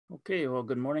Okay, well,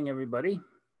 good morning, everybody.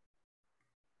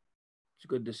 It's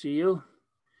good to see you.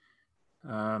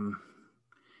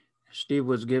 Steve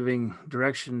was giving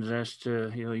directions as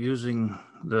to, using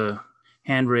the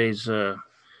hand raise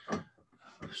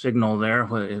signal there,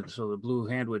 so the blue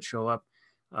hand would show up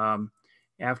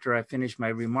after I finish my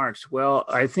remarks. Well,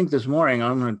 I think this morning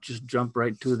I'm going to just jump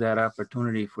right to that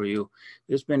opportunity for you.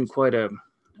 It's been quite a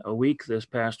week this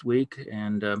past week,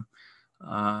 and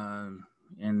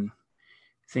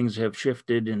things have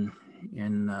shifted in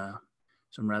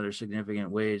some rather significant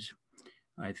ways,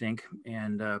 I think.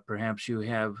 And perhaps you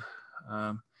have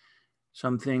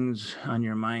some things on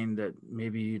your mind that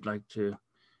maybe you'd like to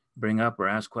bring up or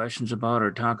ask questions about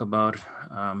or talk about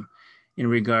in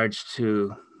regards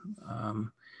to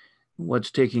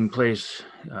what's taking place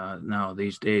now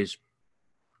these days,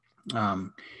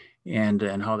 and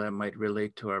how that might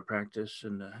relate to our practice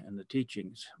and the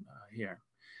teachings here.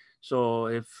 So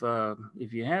if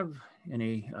you have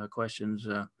any questions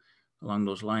along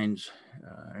those lines,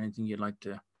 anything you'd like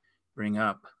to bring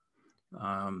up,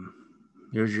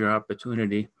 here's your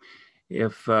opportunity.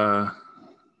 If no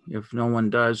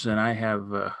one does, then I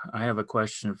have a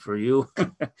question for you,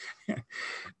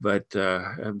 but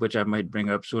which I might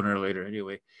bring up sooner or later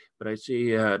anyway. But I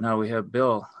see now we have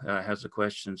Bill has a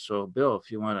question. So Bill, if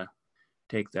you want to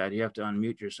take that, you have to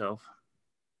unmute yourself.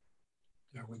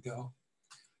 There we go.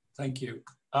 Thank you.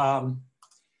 Hi,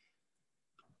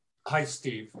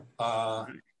 Steve. I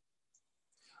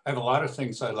have a lot of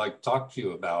things I'd like to talk to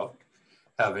you about,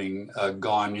 having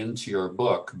gone into your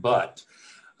book, but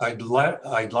I'd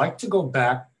like to go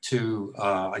back to,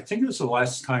 I think it was the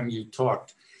last time you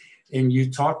talked, and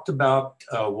you talked about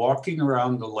walking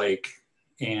around the lake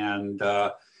and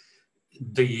the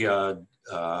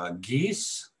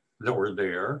geese that were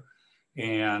there,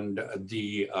 and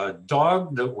the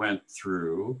dog that went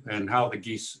through and how the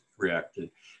geese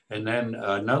reacted. And then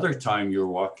another time you were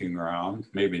walking around,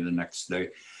 maybe the next day,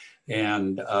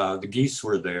 and the geese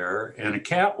were there and a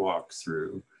cat walked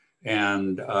through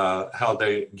and how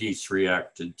the geese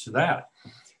reacted to that.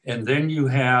 And then you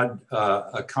had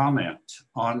a comment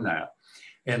on that.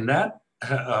 And that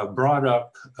brought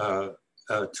up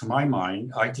to my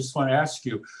mind, I just want to ask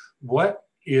you, what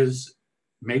is,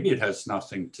 maybe it has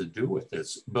nothing to do with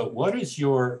this, but what is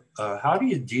your, how do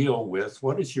you deal with,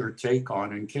 what is your take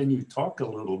on, and can you talk a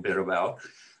little bit about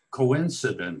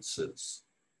coincidences?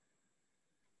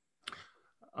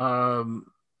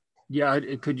 Yeah,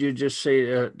 could you just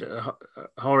say,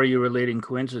 how are you relating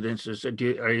coincidences?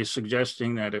 Are you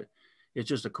suggesting that it's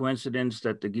just a coincidence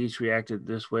that the geese reacted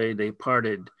this way? They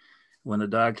parted when the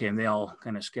dog came, they all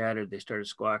kind of scattered, they started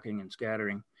squawking and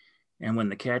scattering. And when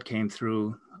the cat came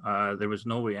through, there was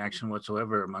no reaction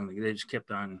whatsoever among them. They just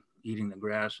kept on eating the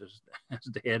grass as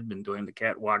they had been doing. The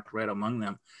cat walked right among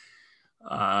them.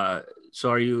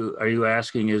 So are you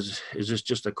asking, is this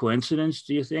just a coincidence,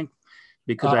 do you think?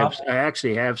 Because I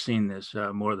actually have seen this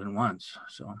more than once.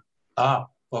 So.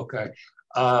 Okay.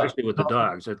 Especially with the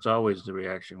dogs. That's always the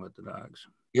reaction with the dogs.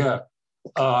 Yeah.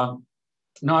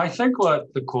 No, I think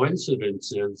what the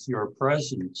coincidence is, your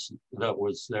presence that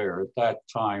was there at that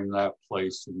time, that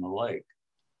place in the lake.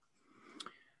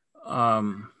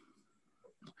 I'm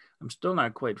still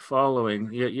not quite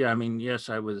following. Yeah. I mean, yes,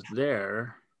 I was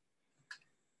there.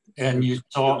 And you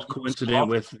saw, it was coincident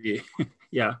with the,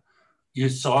 yeah. You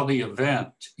saw the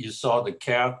event. You saw the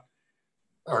cat,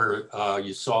 or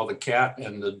you saw the cat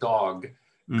and the dog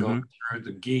go through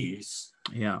the geese.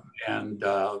 Yeah. And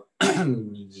the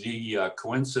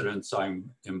coincidence I'm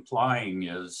implying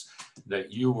is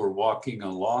that you were walking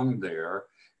along there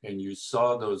and you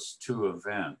saw those two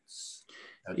events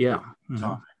at different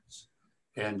times.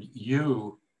 And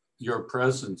your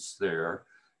presence there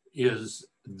is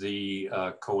the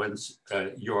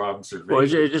your observation. Well,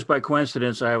 just by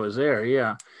coincidence, I was there.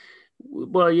 Yeah.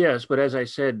 Well, yes, but as I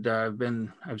said,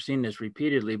 I've seen this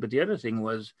repeatedly. But the other thing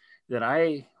was that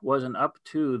I wasn't up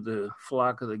to the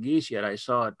flock of the geese yet. I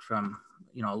saw it from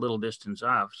a little distance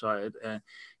off. So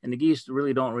and the geese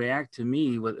really don't react to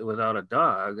me without a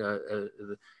dog.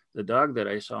 The dog that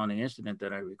I saw in the incident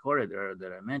that I recorded or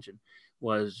that I mentioned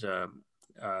was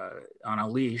on a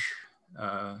leash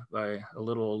by a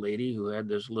little old lady who had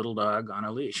this little dog on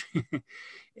a leash.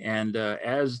 And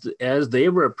as they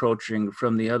were approaching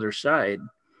from the other side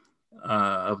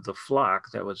of the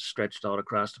flock that was stretched out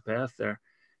across the path there,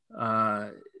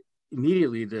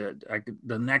 immediately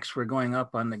the necks were going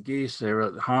up on the geese.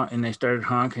 And they started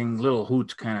honking little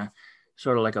hoots, kind of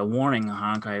sort of like a warning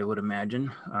honk, I would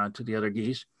imagine, to the other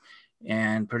geese.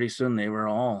 And pretty soon they were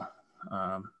all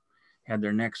had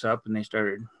their necks up and they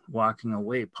started walking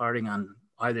away, parting on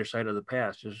either side of the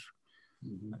path, just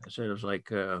Mhm. I said it was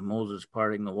like Moses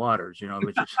parting the waters, you know,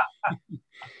 which is,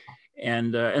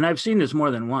 and I've seen this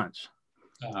more than once.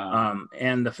 Uh,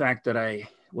 And the fact that I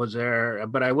was there,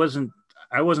 but I wasn't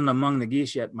among the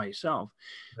geese yet myself.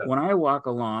 yeah. When I walk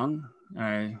along,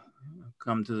 I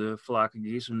come to the flock of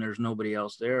geese and there's nobody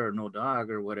else there or no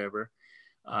dog or whatever.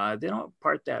 They don't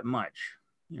part that much,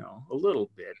 you know, a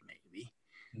little bit maybe.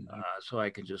 Mhm. So I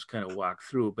can just kind of walk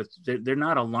through, but they're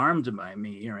not alarmed by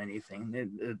me or anything.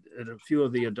 A few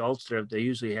of the adults there, they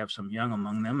usually have some young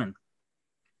among them, and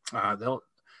there'll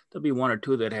be one or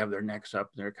two that have their necks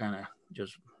up. They're kind of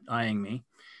just eyeing me,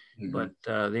 but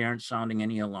Mhm. they aren't sounding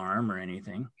any alarm or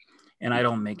anything. And I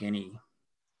don't make any,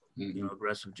 Mhm.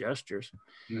 aggressive gestures,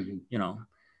 Mhm. you know.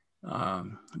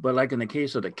 But like in the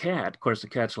case of the cat, of course, the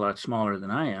cat's a lot smaller than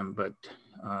I am, but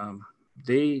um,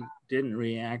 they didn't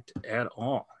react at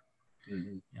all,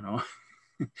 Mhm. you know.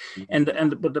 Mhm.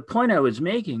 And but the point I was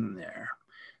making there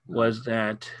Uh, was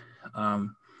that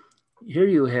um, here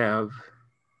you have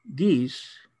geese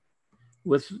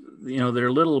with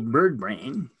their little bird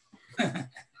brain.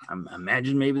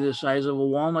 Imagine maybe the size of a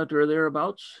walnut or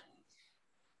thereabouts,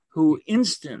 who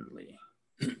instantly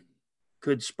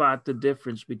could spot the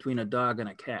difference between a dog and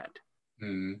a cat.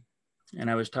 mhm. And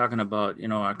I was talking about,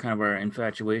 our kind of our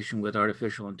infatuation with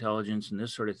artificial intelligence and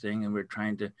this sort of thing, and we're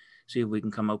trying to see if we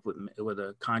can come up with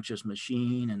a conscious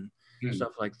machine and Mhm.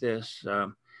 stuff like this.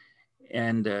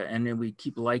 And then we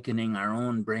keep likening our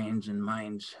own brains and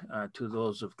minds to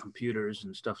those of computers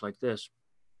and stuff like this,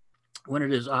 when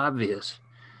it is obvious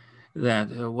that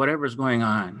whatever's going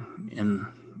on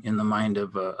in the mind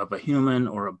of a human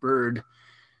or a bird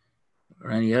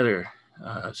or any other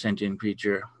sentient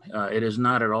creature, it is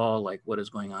not at all like what is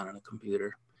going on in a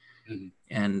computer. Mhm.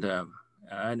 And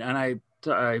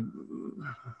I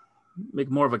make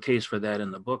more of a case for that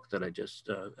in the book that I just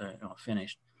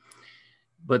finished.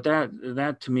 But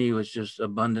that to me was just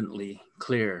abundantly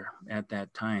clear at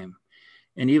that time.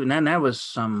 And even then, that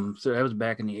was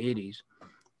back in the 80s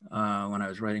when I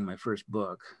was writing my first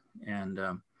book. And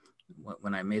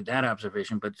when I made that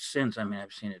observation, but since, I mean,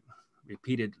 I've seen it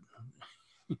repeated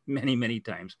many, many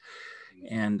times.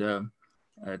 And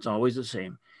it's always the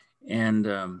same. And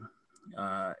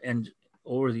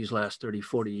over these last 30,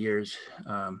 40 years,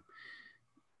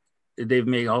 they've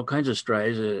made all kinds of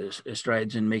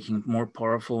strides in making more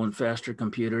powerful and faster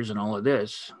computers and all of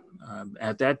this.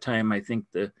 At that time, I think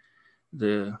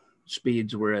the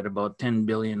speeds were at about 10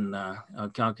 billion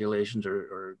calculations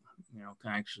or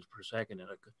connections per second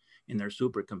in their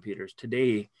supercomputers.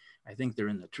 Today, I think they're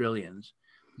in the trillions,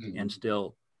 and Mhm.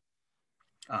 still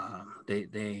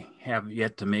they have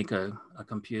yet to make a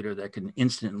computer that can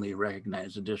instantly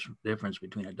recognize the difference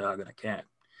between a dog and a cat.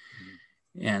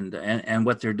 Mhm. And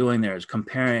what they're doing there is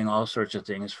comparing all sorts of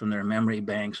things from their memory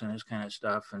banks and this kind of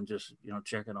stuff, and just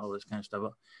checking all this kind of stuff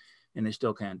up, and they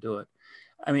still can't do it.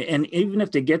 I mean, and even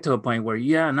if they get to a point where,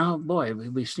 yeah, no, boy,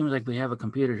 we seems like we have a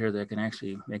computer here that can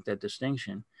actually make that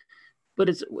distinction. But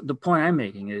it's the point I'm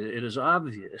making. It is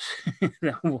obvious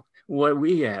that what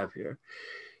we have here,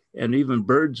 and even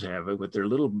birds have it with their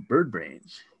little bird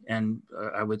brains. And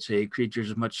I would say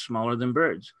creatures much smaller than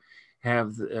birds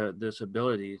have this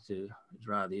ability to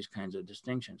draw these kinds of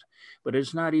distinctions. But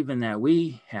it's not even that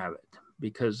we have it,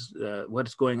 because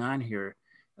what's going on here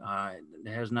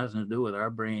has nothing to do with our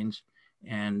brains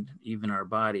and even our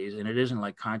bodies. And it isn't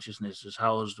like consciousness is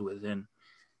housed within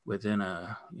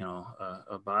a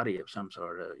body of some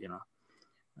sort of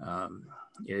um,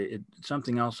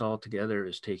 something else altogether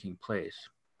is taking place.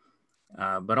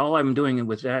 But all I'm doing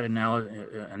with that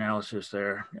analysis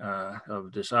there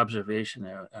of this observation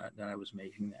that I was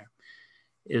making there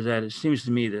is that it seems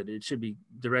to me that it should be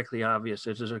directly obvious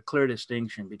that there's a clear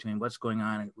distinction between what's going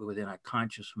on within a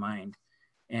conscious mind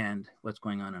and what's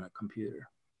going on in a computer.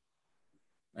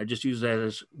 I just use that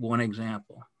as one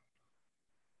example,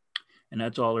 and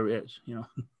that's all there is,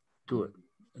 to it.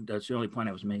 Mhm. That's the only point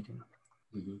I was making.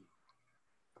 Mhm.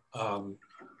 Um,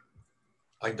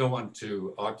 I don't want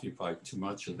to occupy too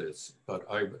much of this, but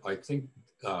I think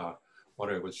what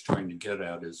I was trying to get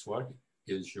at is, what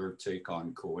is your take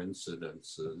on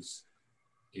coincidences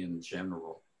in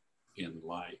general in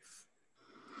life?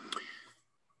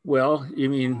 Well, you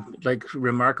mean like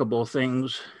remarkable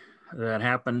things that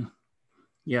happen?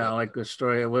 Yeah, Yeah. like the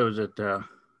story. What was it?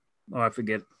 I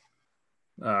forget.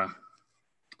 Uh,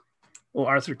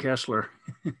 Arthur Kessler.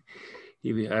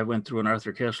 I went through an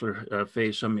Arthur Kessler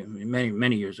phase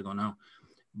many years ago now,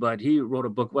 but he wrote a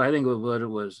book. Well, I think what it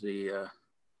was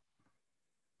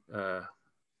uh,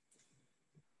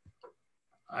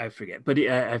 I forget, but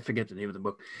I forget the name of the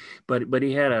book, but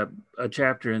he had a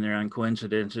chapter in there on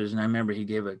coincidences, and I remember he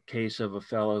gave a case of a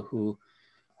fellow who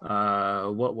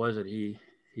what was it?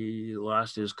 He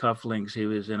lost his cufflinks. He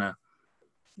was in a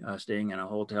staying in a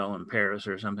hotel in Paris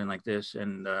or something like this,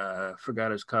 and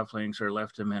forgot his cufflinks or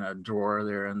left them in a drawer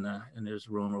there in his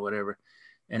room or whatever.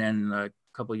 And then a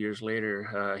couple of years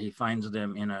later, he finds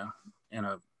them in a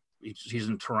he's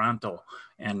in Toronto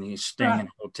and he's staying in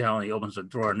a hotel and he opens the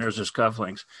drawer and there's his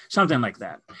cufflinks, something like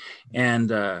that. And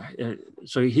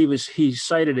so he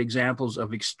cited examples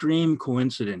of extreme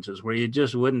coincidences where you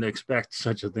just wouldn't expect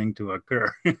such a thing to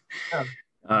occur.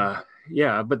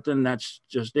 Yeah, but then that's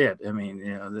just it. I mean,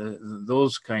 you know,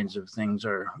 those kinds of things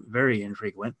are very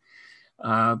infrequent,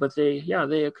 but they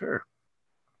occur.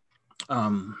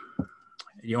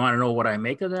 You want to know what I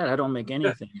make of that? I don't make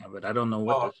anything of it. I don't know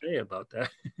what to say about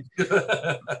that.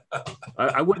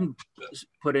 I wouldn't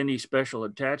put any special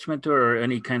attachment to it or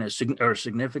any kind of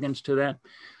significance to that.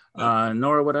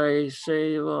 Nor would I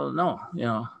say, well, no, you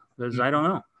know, because I don't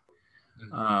know.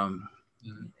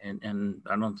 And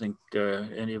I don't think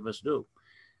any of us do.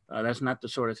 That's not the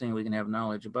sort of thing we can have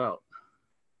knowledge about.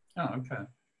 Oh, okay.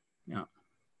 Yeah.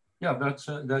 Yeah,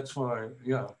 that's why.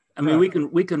 Yeah. I mean, we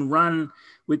can run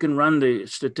the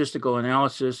statistical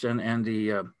analysis and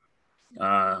the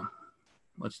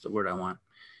what's the word I want,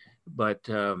 but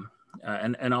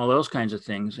and all those kinds of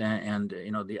things, and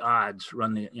you know, the odds,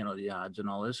 run the odds and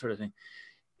all this sort of thing.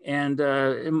 And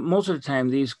most of the time,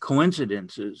 these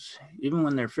coincidences, even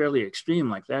when they're fairly extreme,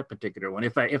 like that particular one,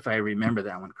 if I remember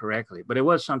that one correctly, but it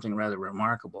was something rather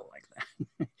remarkable like that.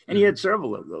 And he had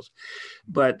several of those.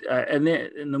 But and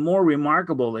the more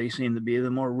remarkable they seem to be,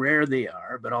 the more rare they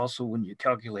are. But also, when you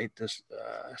calculate this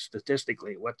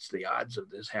statistically, what's the odds of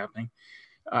this happening?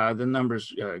 The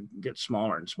numbers get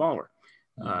smaller and smaller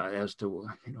as to,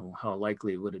 you know, how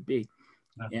likely would it be.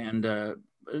 And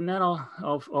that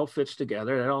all fits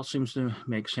together. That all seems to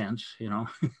make sense, you know.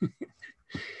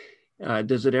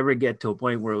 Does it ever get to a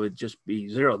point where it would just be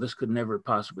zero? This could never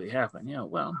possibly happen. You know,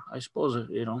 well, I suppose,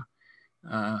 you know,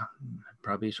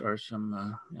 probably are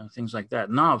some you know, things like that.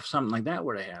 Now, if something like that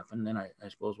were to happen, then I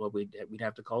suppose, well, we'd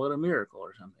have to call it a miracle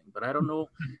or something. But I don't know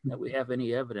that we have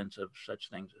any evidence of such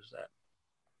things as that.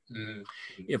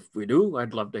 If we do,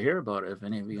 I'd love to hear about it. If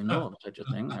any of you know of such a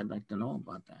thing, I'd like to know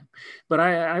about that. But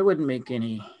I wouldn't make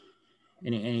anything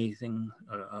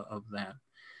of that.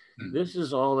 This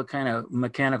is all the kind of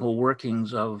mechanical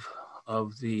workings of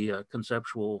the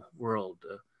conceptual world,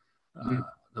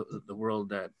 the world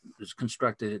that is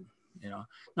constructed, you know,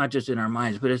 not just in our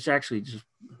minds, but it's actually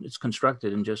it's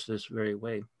constructed in just this very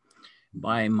way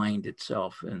by mind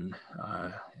itself, and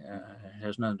it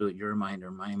has nothing to do with your mind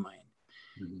or my mind.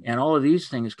 And all of these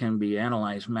things can be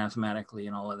analyzed mathematically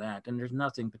and all of that. And there's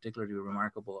nothing particularly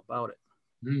remarkable about it.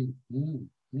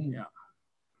 Yeah.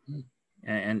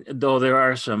 And though there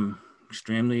are some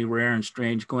extremely rare and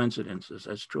strange coincidences,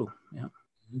 that's true. Yeah.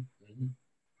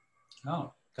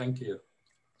 Oh, thank you.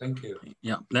 Thank you.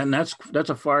 Yeah. And that's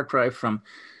a far cry from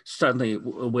suddenly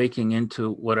awaking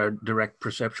into what our direct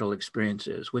perceptual experience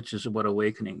is, which is what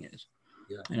awakening is.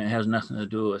 Yeah. And it has nothing to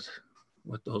do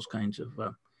with those kinds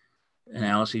of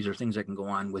analyses or things that can go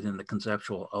on within the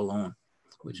conceptual alone,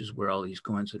 which is where all these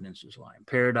coincidences lie.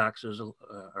 Paradoxes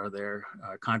are there,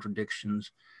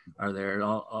 contradictions are there,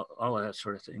 all of that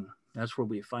sort of thing. That's where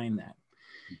we find that.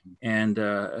 And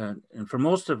for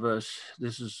most of us,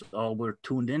 this is all we're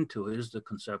tuned into, is the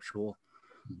conceptual.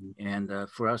 And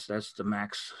for us, that's the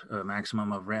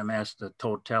maximum of REM-S, the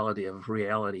totality of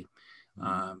reality.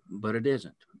 But it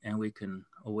isn't. And we can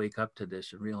wake up to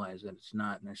this and realize that it's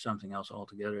not, and there's something else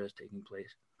altogether that's taking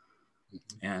place.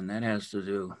 And that has to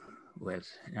do with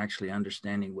actually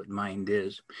understanding what mind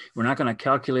is. We're not going to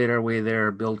calculate our way there,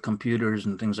 build computers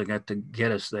and things like that to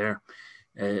get us there.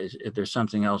 If there's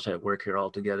something else at work here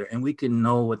altogether, and we can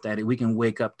know what that is, we can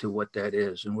wake up to what that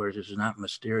is, and where it is not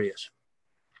mysterious.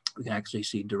 We can actually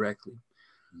see directly,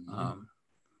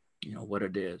 you know, what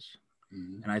it is.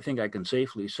 And I think I can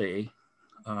safely say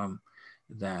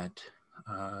that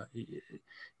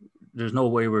there's no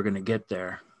way we're going to get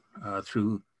there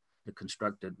through the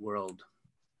constructed world,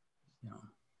 you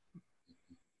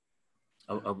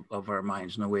know, of our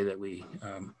minds, in the way that we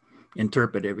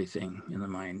interpret everything in the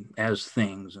mind as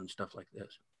things and stuff like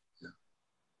this. Yeah.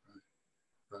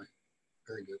 Right.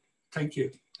 Very good. Thank you.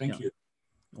 Thank you.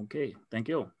 Okay. Thank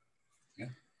you. Yeah.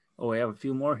 Oh, we have a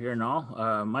few more here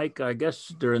now. Mike, I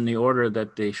guess they're in the order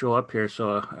that they show up here.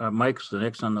 So Mike's the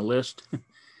next on the list.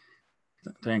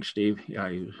 Thanks, Steve. Yeah,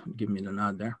 you give me the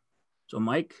nod there. So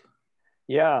Mike.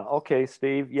 Yeah. Okay,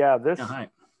 Steve. Yeah. Hi.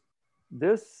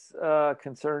 This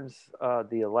concerns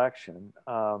the election.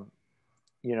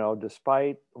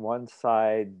 despite one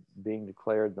side being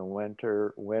declared the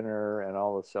winner and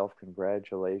all the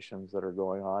self-congratulations that are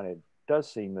going on, it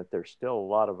does seem that there's still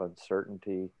a lot of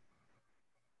uncertainty.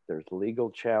 There's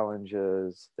legal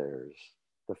challenges. There's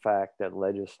the fact that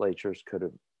legislatures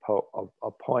could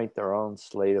appoint their own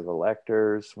slate of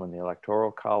electors when the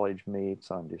Electoral College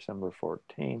meets on December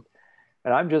 14th.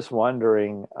 And I'm just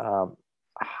wondering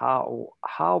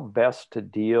how best to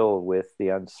deal with the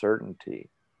uncertainty.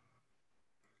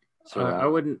 I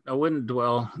wouldn't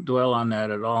dwell on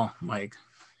that at all, Mike.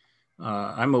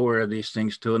 I'm aware of these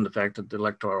things too, and the fact that the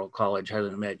Electoral College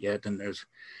hasn't met yet, and there's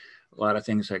a lot of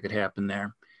things that could happen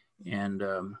there. And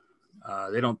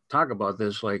they don't talk about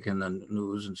this like in the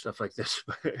news and stuff like this,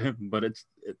 but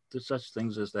there's such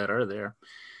things as that are there.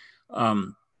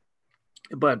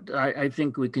 But I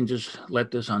think we can just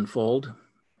let this unfold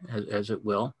as it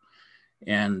will.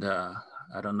 And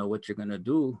I don't know what you're going to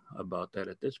do about that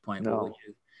at this point. No.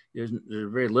 There's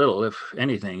very little, if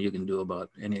anything, you can do about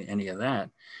any of that.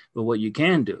 But what you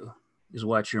can do is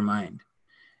watch your mind,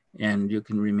 and you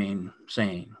can remain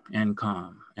sane and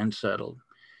calm and settled.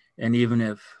 And even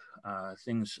if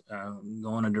things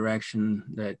go in a direction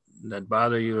that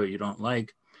bother you or you don't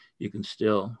like, you can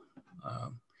still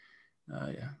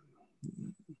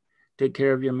take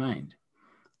care of your mind.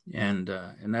 And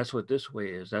that's what this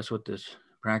way is. That's what this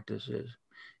practice is.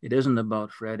 It isn't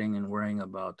about fretting and worrying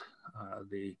about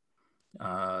the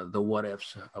what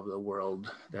ifs of the world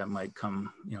that might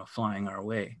come, flying our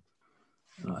way.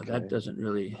 Okay. That doesn't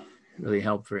really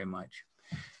help very much.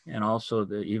 And also,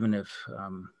 even if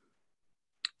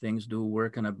things do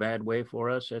work in a bad way for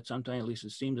us, at some time, at least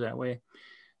it seems that way,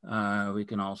 we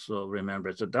can also remember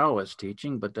it's a Taoist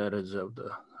teaching, but that is of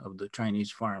the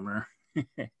Chinese farmer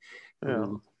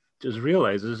who just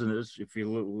realizes, and if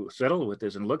you settle with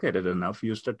this and look at it enough,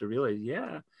 you start to realize,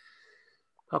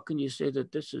 how can you say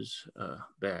that this is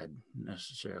bad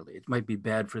necessarily? It might be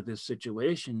bad for this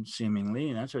situation, seemingly,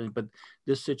 and that's right, but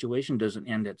this situation doesn't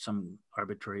end at some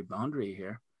arbitrary boundary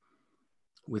here.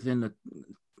 Within the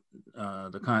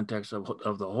context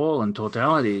of the whole and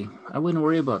totality, I wouldn't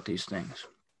worry about these things.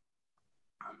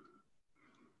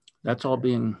 That's all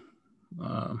being,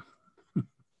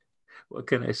 what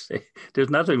can I say? There's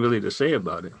nothing really to say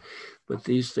about it, but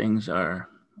these things are,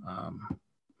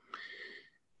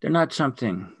 they're not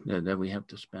something that we have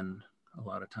to spend a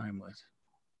lot of time with.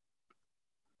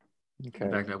 Okay.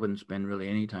 In fact, I wouldn't spend really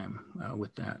any time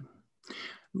with that.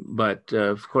 But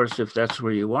of course, if that's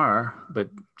where you are, but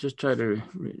just try to,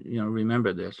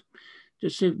 remember this.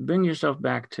 Just bring yourself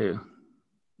back to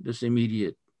this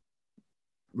immediate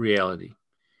reality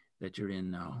that you're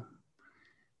in now.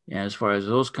 And as far as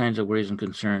those kinds of worries and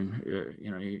concern,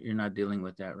 you're not dealing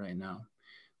with that right now.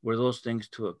 Were those things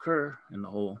to occur and the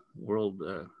whole world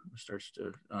starts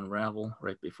to unravel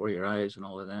right before your eyes and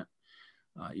all of that,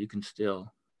 you can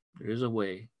still, there is a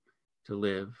way to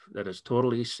live that is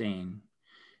totally sane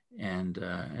and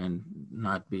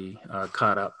not be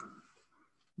caught up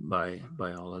by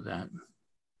all of that.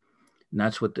 And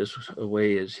that's what this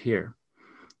way is here.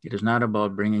 It is not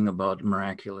about bringing about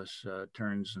miraculous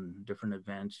turns and different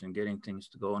events and getting things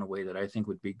to go in a way that I think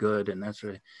would be good. And that's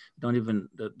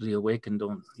the awakened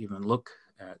don't even look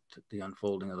at the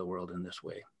unfolding of the world in this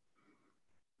way,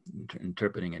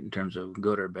 interpreting it in terms of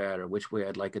good or bad or which way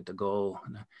I'd like it to go.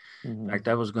 In fact,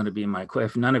 that was going to be my question.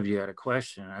 If none of you had a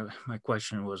question, my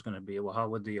question was going to be, well, how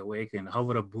would the awakened, how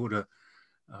would a Buddha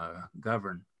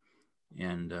govern?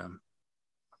 And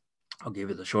I'll give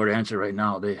you the short answer right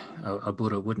now. A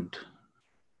Buddha wouldn't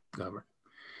govern.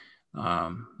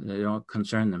 They don't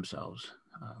concern themselves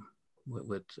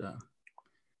with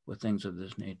things of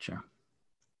this nature.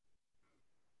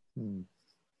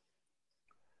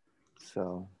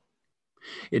 So,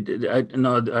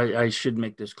 I should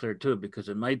make this clear too, because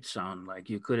it might sound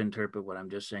like you could interpret what I'm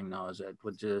just saying now as that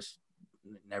would just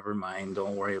never mind,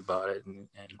 don't worry about it, and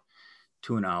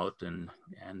tune out and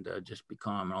just be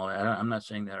calm and all that. I'm not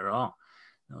saying that at all.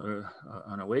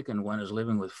 An awakened one is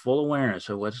living with full awareness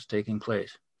of what's taking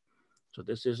place. So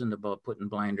this isn't about putting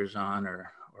blinders on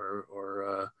or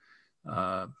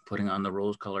putting on the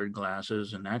rose-colored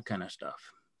glasses and that kind of stuff.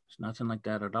 It's nothing like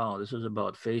that at all. This is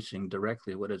about facing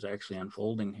directly what is actually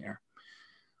unfolding here.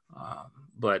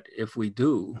 But if we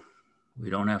do, we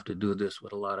don't have to do this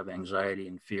with a lot of anxiety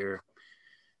and fear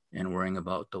and worrying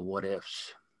about the what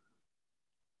ifs.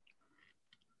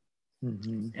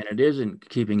 And it isn't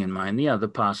keeping in mind, the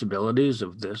possibilities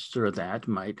of this or that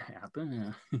might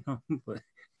happen,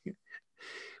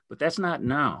 but that's not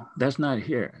now. That's not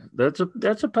here. That's a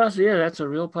possibility. Yeah, that's a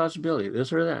real possibility.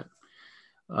 This or that.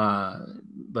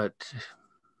 But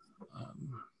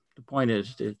the point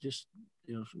is,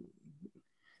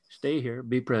 stay here,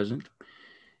 be present,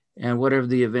 and whatever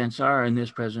the events are in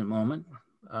this present moment,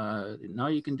 now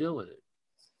you can deal with it.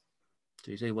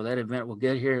 So you say, well, that event will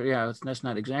get here. Yeah, that's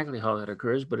not exactly how that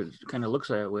occurs, but it kind of looks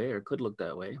that way, or could look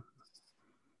that way.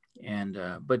 And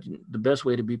but the best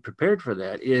way to be prepared for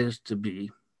that is to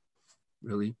be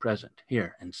really present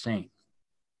here and sane,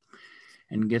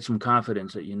 and get some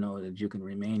confidence that you know that you can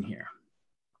remain here.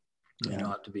 Yeah. You don't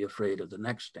have to be afraid of the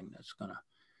next thing that's going to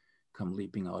come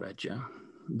leaping out at you.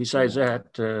 Besides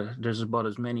that, there's about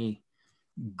as many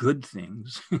good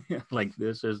things like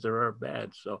this as there are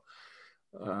bad. So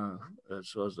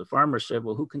as the farmer said,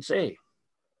 well, who can say?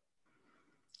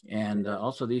 And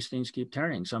also these things keep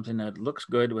turning. Something that looks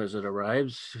good as it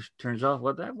arrives turns out,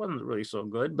 well, that wasn't really so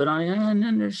good, but and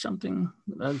then there's something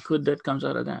good that comes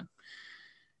out of that.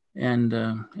 And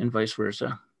vice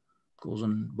versa, goes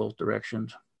in both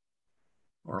directions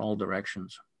or all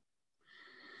directions.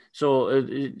 So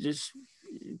it just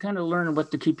kind of learn what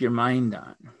to keep your mind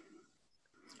on.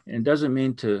 And it doesn't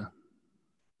mean to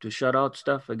shut out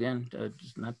stuff again,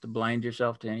 just not to blind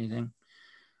yourself to anything.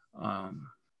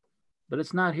 But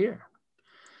it's not here,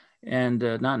 and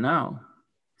not now.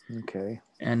 Okay.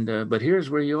 And but here's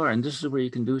where you are, and this is where you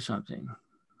can do something,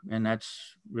 and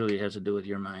that's really has to do with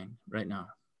your mind right now.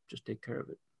 Just take care of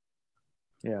it.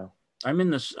 Yeah. I'm in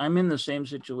the same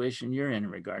situation you're in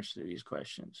regards to these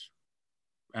questions,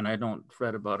 and I don't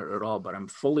fret about it at all. But I'm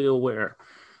fully aware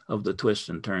of the twists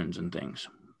and turns and things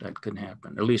that can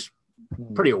happen. At least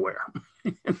pretty aware.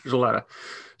 There's a lot of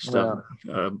stuff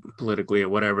politically or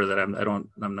whatever that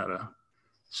I'm not a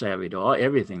savvy to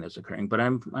everything that's occurring, but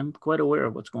I'm quite aware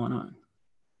of what's going on,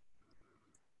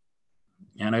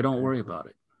 and I don't worry about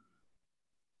it.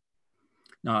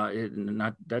 No,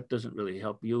 that doesn't really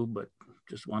help you, but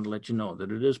just want to let you know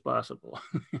that it is possible.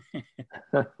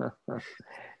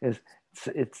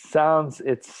 It sounds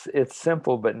it's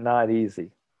simple but not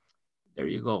easy. There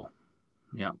you go.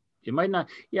 Yeah, it might not.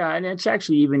 Yeah, and it's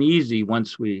actually even easy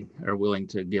once we are willing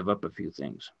to give up a few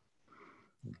things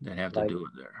that have to do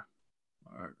with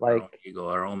our own ego,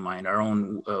 our own mind, our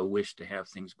own wish to have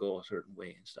things go a certain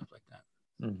way and stuff like that.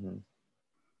 Mm-hmm.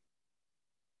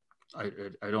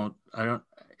 I don't,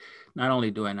 not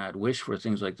only do I not wish for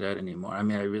things like that anymore, I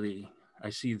mean, I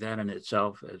see that in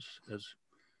itself as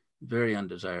very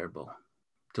undesirable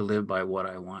to live by what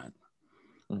I want.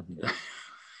 Mm-hmm.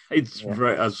 It's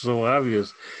so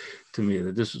obvious to me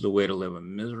that this is a way to live a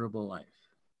miserable life.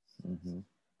 Mm-hmm.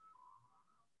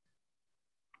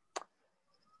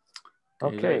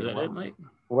 Okay. Is that it, Mike?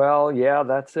 Well, yeah,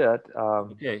 that's it.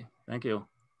 Okay. Thank you.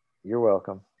 You're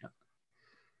welcome. Yeah.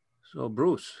 So,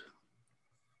 Bruce.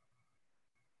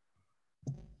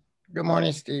 Good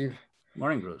morning, Steve.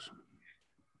 Morning, Bruce.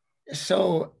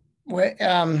 So,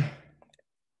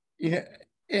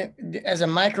 as a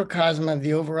microcosm of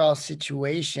the overall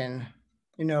situation,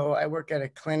 I work at a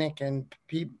clinic, and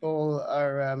people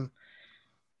are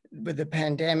with the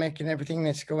pandemic and everything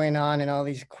that's going on and all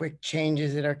these quick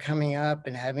changes that are coming up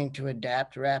and having to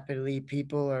adapt rapidly.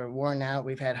 People are worn out.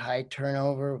 We've had high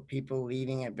turnover, people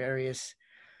leaving at various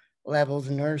levels,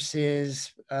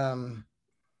 nurses,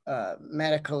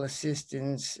 medical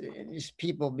assistants, just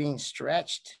people being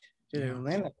stretched to their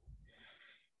limit.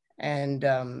 And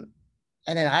then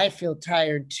I feel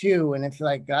tired too. And I feel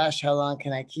like, gosh, how long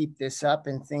can I keep this up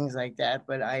and things like that?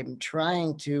 But I'm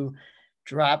trying to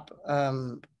drop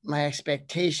my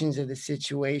expectations of the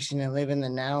situation and live in the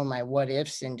now, my what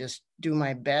ifs, and just do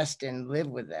my best and live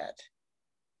with that.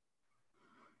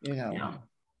 Yeah.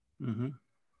 Mm-hmm.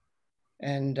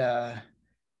 And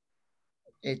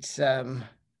it's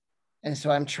and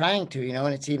so I'm trying to,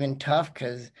 and it's even tough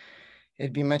because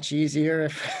it'd be much easier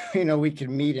if, we could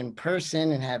meet in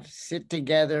person and sit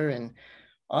together and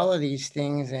all of these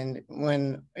things. And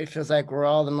when it feels like we're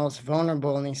all the most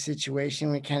vulnerable in these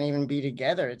situations, we can't even be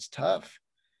together. It's tough.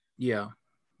 Yeah.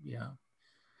 Yeah.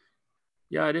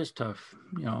 Yeah, it is tough,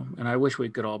 and I wish we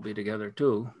could all be together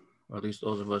too, or at least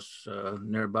those of us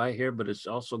nearby here, but it's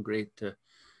also great to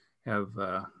have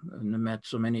met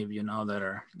so many of you now that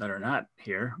are not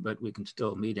here, but we can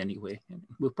still meet anyway. And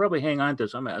we'll probably hang on to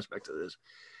some aspect of this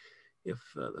if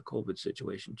the COVID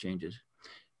situation changes.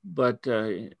 But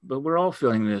we're all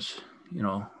feeling this,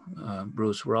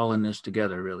 Bruce. We're all in this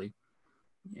together, really.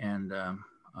 And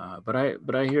but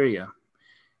I hear you,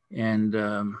 and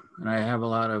I have a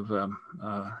lot of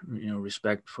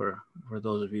respect for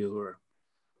those of you who are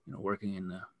working in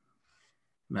the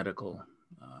medical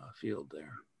field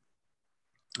there,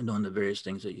 doing the various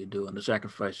things that you do and the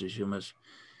sacrifices you must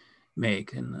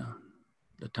make and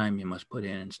the time you must put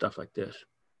in and stuff like this.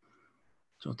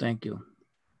 So thank you.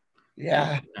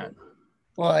 Yeah.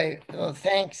 Well,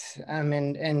 thanks.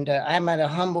 And I'm at a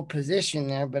humble position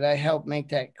there, but I help make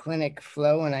that clinic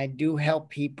flow, and I do help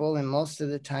people. And most of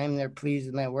the time, they're pleased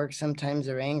with my work. Sometimes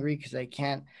they're angry because I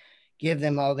can't give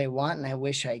them all they want, and I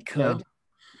wish I Yeah. could.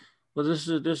 Well, this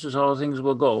is how things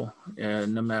will go,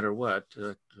 no matter what.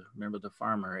 Remember the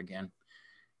farmer again,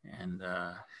 and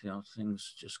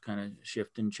things just kind of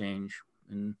shift and change,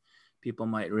 and people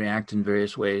might react in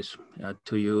various ways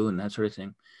to you and that sort of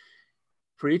thing.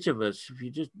 For each of us, if you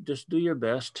just do your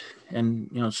best, and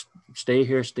stay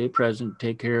here, stay present,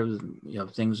 take care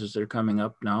of things as they're coming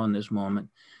up now in this moment,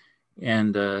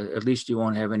 and at least you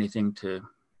won't have anything to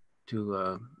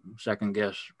second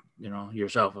guess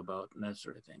yourself about and that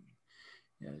sort of thing.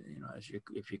 Yeah,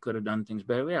 if you could have done things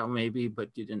better, yeah, maybe, but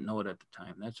you didn't know it at the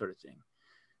time, that sort of thing.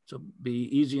 So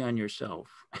be easy on yourself,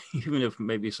 even if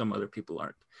maybe some other people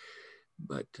aren't.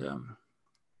 But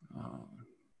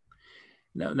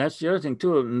now that's the other thing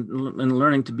too, in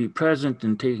learning to be present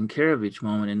and taking care of each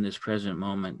moment in this present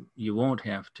moment. You won't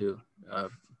have to,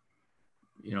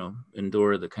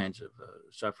 endure the kinds of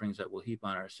sufferings that we'll heap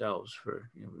on ourselves for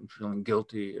feeling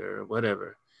guilty or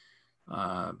whatever.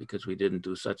 Because we didn't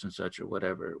do such and such or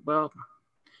whatever. Well,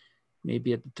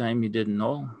 maybe at the time you didn't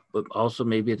know, but also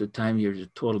maybe at the time you're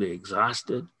just totally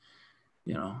exhausted,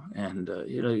 and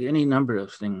any number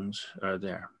of things are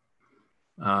there.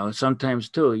 Sometimes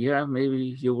too, yeah,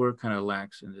 maybe you were kind of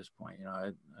lax in this point.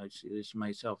 I see this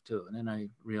myself too, and then I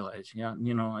realize, yeah,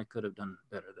 I could have done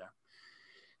better there.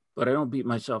 But I don't beat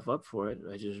myself up for it.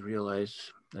 I just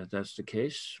realize that that's the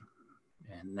case,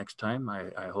 and next time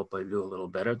I hope I do a little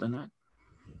better than that.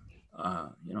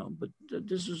 But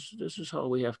this is how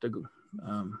we have to go.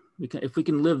 If we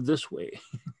can live this way,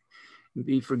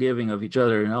 be forgiving of each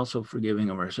other and also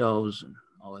forgiving of ourselves and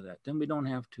all of that, then we don't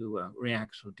have to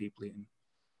react so deeply and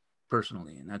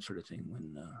personally and that sort of thing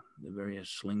when the various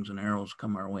slings and arrows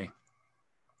come our way.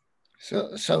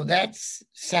 So that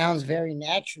sounds very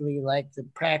naturally like the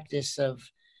practice of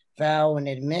vow and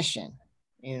admission,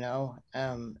 and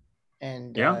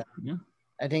yeah.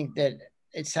 I think that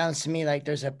it sounds to me like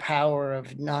there's a power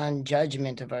of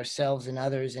non-judgment of ourselves and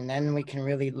others, and then we can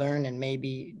really learn and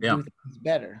maybe do things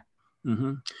better.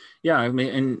 Mm-hmm. Yeah, I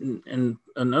mean, and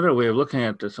another way of looking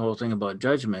at this whole thing about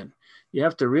judgment, you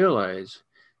have to realize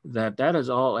that is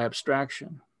all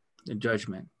abstraction, the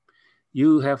judgment.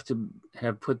 You have to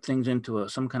have put things into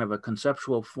some kind of a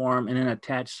conceptual form and then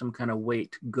attach some kind of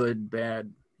weight, good,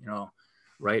 bad,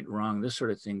 right, wrong, this sort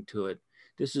of thing to it.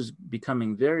 This is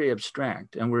becoming very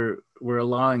abstract, and we're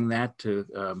allowing that to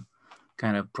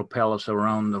kind of propel us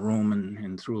around the room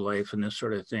and through life and this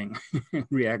sort of thing,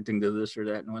 reacting to this or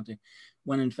that and one thing,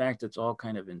 when in fact it's all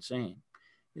kind of insane.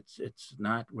 It's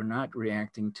not, we're not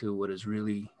reacting to what is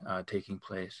really taking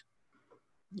place.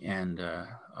 And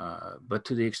but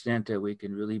to the extent that we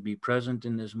can really be present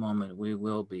in this moment, we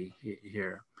will be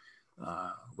here,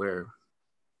 where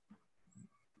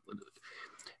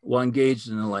well engaged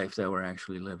in the life that we're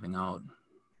actually living out.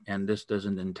 And this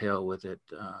doesn't entail with it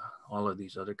all of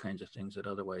these other kinds of things that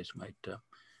otherwise might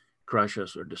crush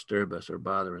us or disturb us or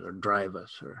bother us or drive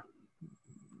us or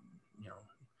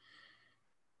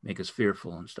make us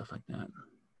fearful and stuff like that,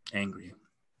 angry.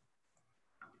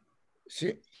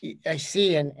 So I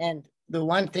see, and the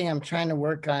one thing I'm trying to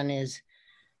work on is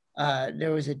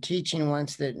there was a teaching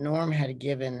once that Norm had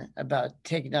given about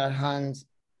Thich Nhat Hanh's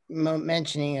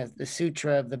mentioning of the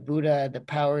sutra of the Buddha, the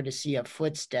power to see a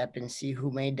footstep and see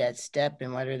who made that step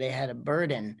and whether they had a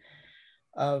burden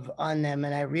on them.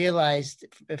 And I realized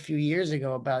a few years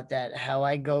ago about that, how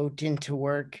I go into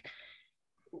work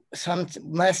some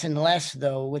less and less,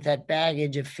 though, with that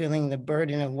baggage of feeling the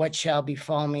burden of what shall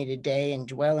befall me today and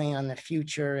dwelling on the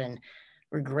future and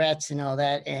regrets and all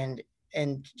that, and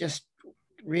just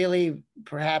really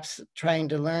perhaps trying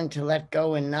to learn to let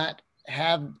go and not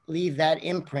leave that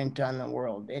imprint on the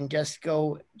world, and just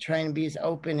go trying to be as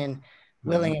open and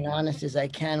willing and honest as I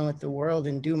can with the world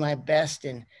and do my best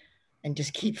and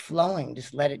just keep flowing.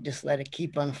 Just let it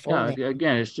keep unfolding. Yeah,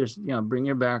 again, it's just, bring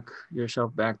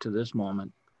yourself back to this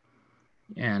moment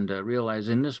and realize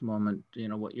in this moment,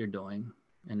 what you're doing.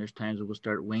 And there's times that we'll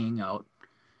start weighing out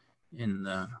in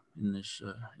this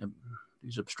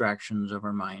these abstractions of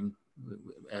our mind.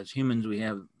 As humans, we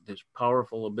have this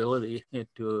powerful ability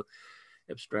to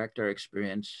abstract our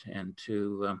experience and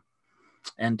to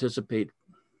anticipate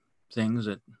things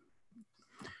that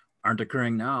aren't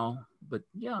occurring now, but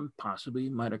possibly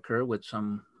might occur with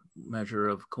some measure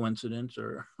of coincidence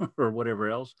or whatever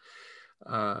else,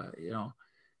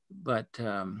 but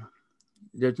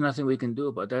there's nothing we can do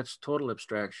about it. That's total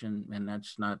abstraction, and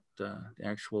that's not the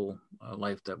actual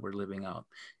life that we're living out.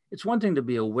 it's one thing to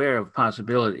be aware of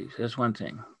possibilities. That's one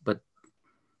thing, but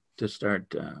to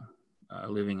start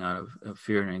living out of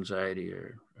fear and anxiety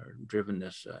or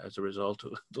drivenness as a result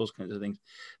of those kinds of things,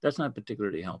 that's not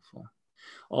particularly helpful.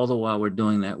 All the while we're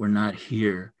doing that, we're not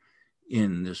here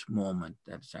in this moment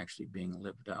that's actually being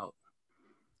lived out.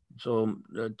 So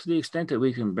to the extent that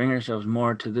we can bring ourselves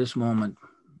more to this moment,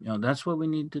 that's what we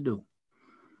need to do.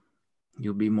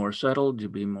 You'll be more settled,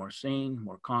 you'll be more sane,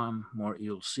 more calm,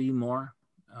 you'll see more,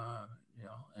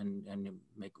 and you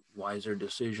make wiser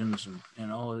decisions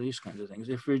and all of these kinds of things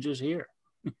if you're just here.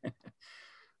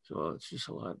 So it's just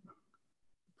a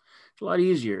lot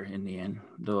easier in the end,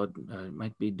 though it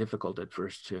might be difficult at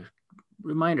first to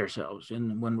remind ourselves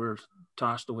when we're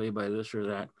tossed away by this or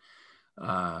that,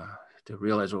 to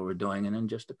realize what we're doing and then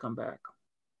just to come back.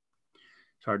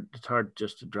 It's hard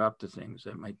just to drop the things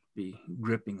that might be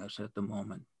gripping us at the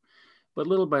moment. But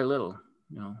little by little,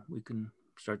 we can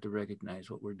start to recognize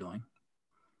what we're doing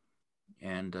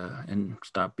and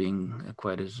stop being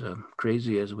quite as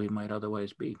crazy as we might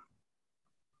otherwise be.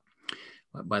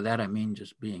 But by that, I mean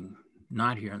just being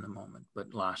not here in the moment,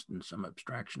 but lost in some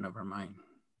abstraction of our mind.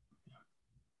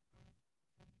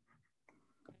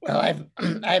 Well,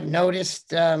 I've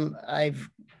noticed I've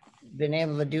been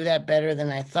able to do that better than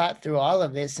I thought through all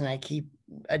of this, and I keep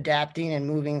adapting and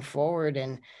moving forward,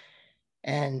 and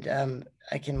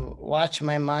I can watch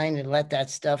my mind and let that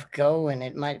stuff go, and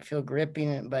it might feel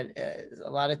gripping, but a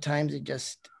lot of times it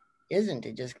just isn't.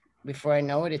 It just, before I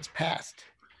know it, it's past.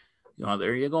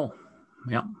 There you go.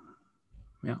 Yeah.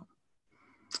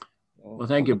 Well,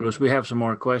 thank you, Bruce. We have some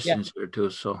more questions here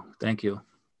too, so thank you.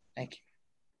 Thank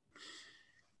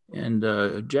you.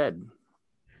 And Jed.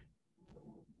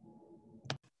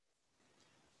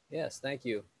 Yes, thank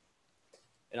you.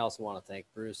 And I also want to thank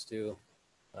Bruce too.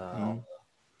 Well,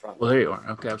 there you are.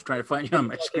 Okay, I was trying to find you on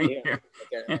my screen here.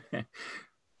 Okay.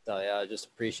 So yeah, just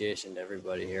appreciation to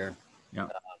everybody here. Yeah.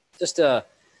 Just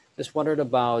wondered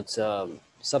about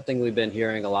something we've been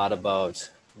hearing a lot about: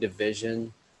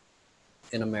 division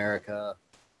in America.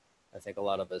 I think a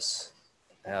lot of us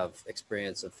have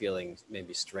experience of feeling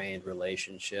maybe strained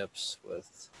relationships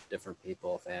with different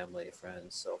people, family,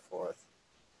 friends, so forth.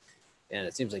 And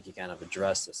it seems like you kind of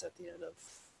addressed this at the end of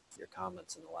your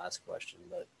comments in the last question,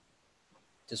 but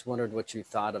just wondered what you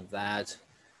thought of that.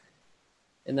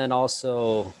 And then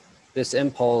also this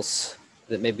impulse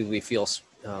that maybe we feel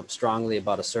strongly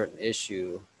about a certain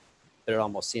issue, but it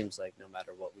almost seems like no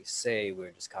matter what we say, we're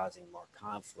just causing more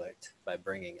conflict by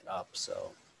bringing it up.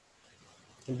 So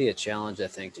it can be a challenge, I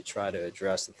think, to try to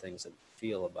address the things that we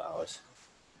feel about,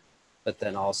 but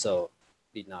then also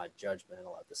be not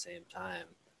judgmental at the same time.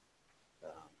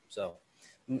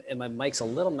 And my mic's a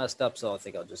little messed up, so I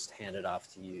think I'll just hand it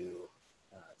off to you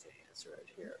to answer it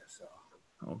here. So.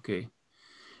 Okay.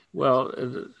 Well,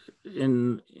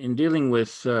 in dealing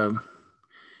with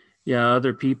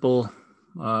other people,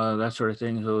 that sort of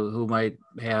thing, who might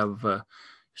have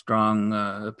strong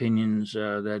opinions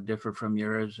that differ from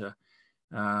yours,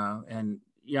 and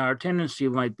our tendency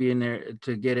might be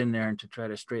to get in there and to try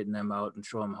to straighten them out and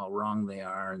show them how wrong they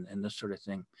are and this sort of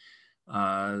thing.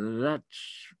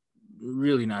 That's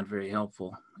really not very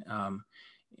helpful.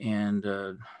 And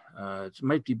it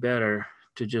might be better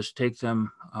to just take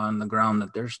them on the ground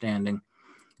that they're standing.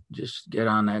 Just get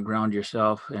on that ground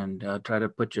yourself and try to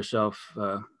put yourself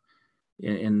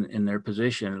in their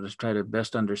position. Just try to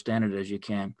best understand it as you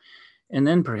can. And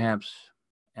then perhaps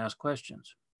ask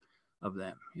questions of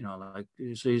them. Like,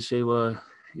 so you say, well,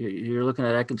 you're looking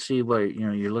at, I can see why,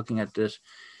 you're looking at this,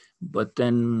 but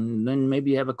then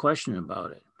maybe you have a question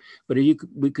about it. But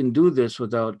we can do this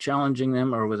without challenging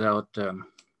them or without,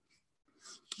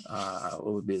 what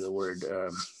would be the word? I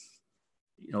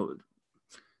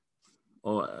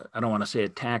don't want to say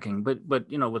attacking, but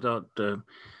without,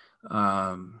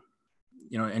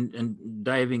 and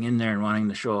diving in there and wanting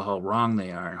to show how wrong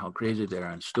they are and how crazy they are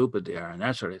and stupid they are and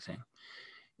that sort of thing.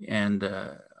 And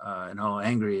how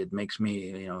angry it makes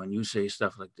me, when you say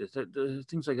stuff like this,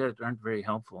 things like that aren't very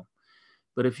helpful.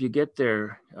 But if you get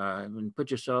there and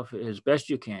put yourself as best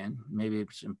you can, maybe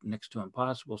it's next to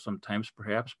impossible sometimes,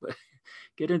 perhaps, but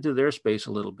get into their space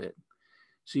a little bit,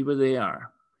 see where they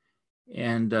are.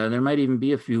 And there might even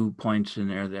be a few points in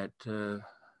there that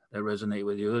resonate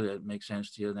with you, that make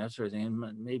sense to you, and that sort of thing.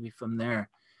 And maybe from there,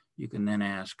 you can then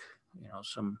ask,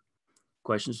 some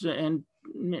questions and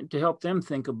to help them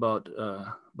think about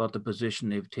the position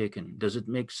they've taken. Does it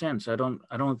make sense? I don't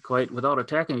quite, without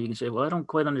attacking, you can say, well, I don't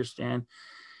quite understand.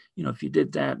 If you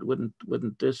did that,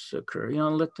 wouldn't this occur?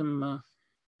 Let them,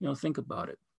 think about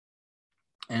it.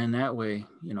 And that way,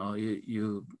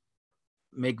 you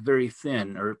make very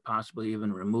thin or possibly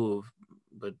even remove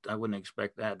but I wouldn't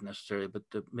expect that necessarily, but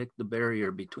to make the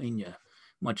barrier between you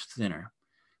much thinner.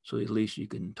 So at least you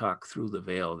can talk through the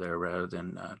veil there rather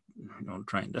than,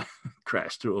 trying to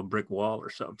crash through a brick wall or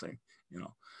something,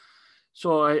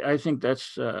 So I think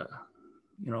that's,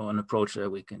 an approach that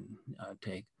we can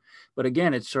take. But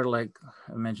again, it's sort of like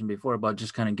I mentioned before about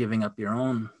just kind of giving up your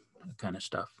own kind of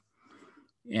stuff.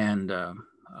 And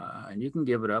you can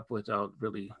give it up without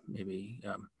really maybe,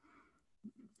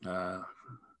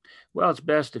 well, it's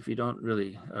best if you don't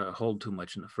really hold too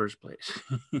much in the first place.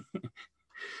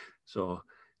 So,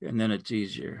 and then it's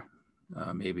easier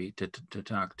maybe to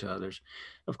talk to others.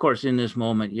 Of course, in this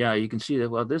moment, yeah, you can see that,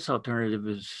 well, this alternative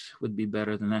would be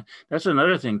better than that. That's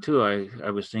another thing too, I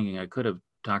was thinking I could have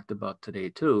talked about today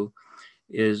too,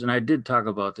 is, and I did talk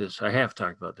about this, I have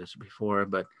talked about this before,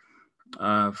 but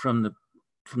from the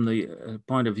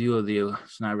point of view of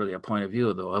it's not really a point of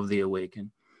view though, of the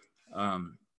awakened,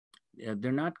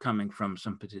 they're not coming from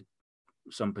some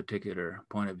particular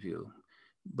point of view,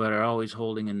 but are always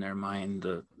holding in their mind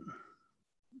the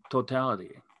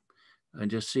totality,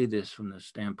 and just see this from the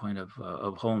standpoint of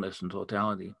wholeness and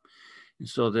totality. And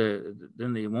so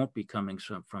then they won't be coming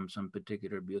from some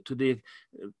particular view,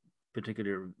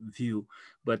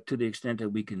 but to the extent that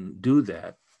we can do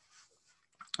that,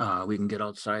 we can get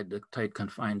outside the tight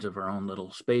confines of our own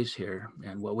little space here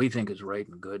and what we think is right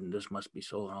and good, and this must be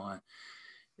so and all that.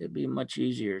 It'd be much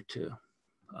easier to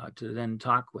then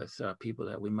talk with people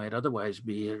that we might otherwise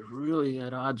be really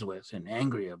at odds with and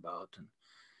angry about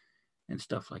and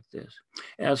stuff like this.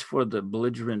 As for the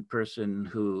belligerent person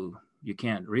who you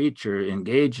can't reach or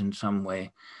engage in some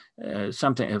way,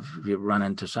 something, if you run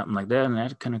into something like that, and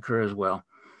that can occur as well,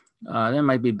 that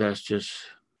might be best just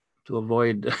to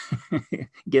avoid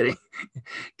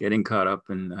getting caught up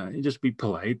and just be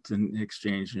polite and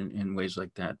exchange in ways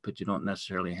like that. But you don't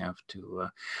necessarily have to.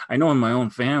 I know in my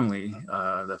own family,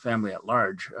 the family at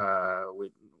large,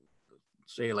 we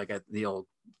say like at the old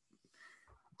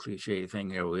cliche thing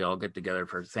here, we all get together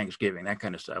for Thanksgiving, that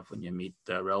kind of stuff, when you meet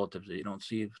relatives that you don't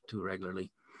see too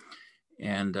regularly.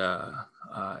 And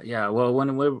yeah, well,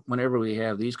 whenever we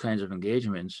have these kinds of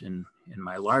engagements in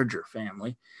my larger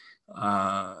family,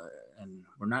 and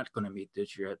we're not going to meet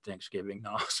this year at Thanksgiving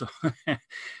now, so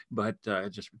but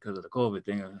just because of the COVID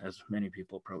thing, as many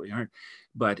people probably aren't.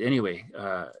 But anyway,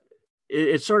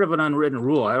 it's sort of an unwritten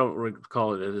rule. I don't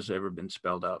recall it has ever been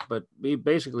spelled out, but we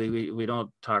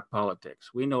don't talk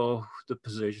politics. We know the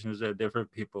positions that different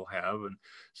people have and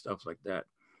stuff like that,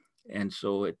 and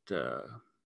so it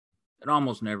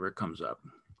almost never comes up,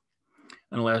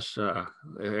 unless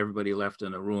everybody left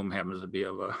in the room happens to be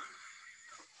of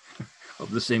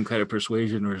the same kind of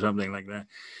persuasion or something like that.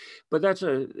 But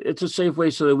it's a safe way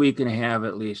so that we can have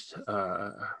at least,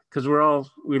 because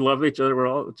we love each other,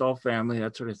 it's all family,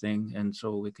 that sort of thing, and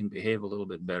so we can behave a little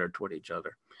bit better toward each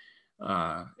other,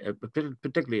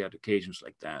 particularly at occasions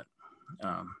like that.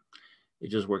 It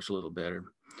just works a little better.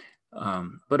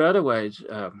 But otherwise,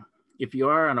 if you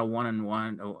are on a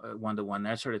one-on-one, one-to-one,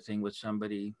 that sort of thing with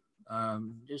somebody,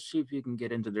 just see if you can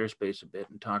get into their space a bit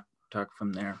and talk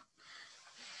from there.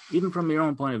 Even from your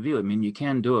own point of view, I mean, you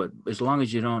can do it as long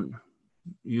as you don't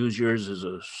use yours as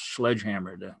a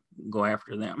sledgehammer to go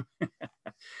after them.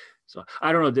 So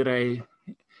I don't know, did I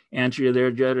answer you there,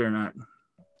 Jed, or not?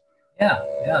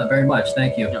 Yeah, very much.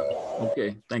 Thank you. Yeah.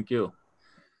 Okay, thank you.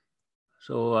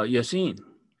 So Yassine.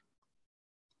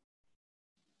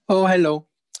 Oh, hello.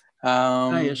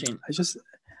 Hi, Yassine.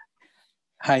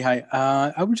 Hi.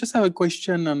 I would just have a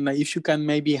question on if you can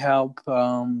maybe help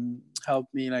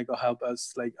me, like, or help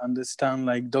us, like, understand,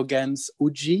 like, Dogen's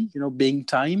Uji, being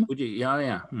time. Uji,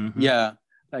 yeah. Mm-hmm. Yeah,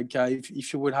 like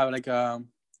if you would have like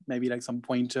maybe like some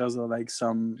pointers or like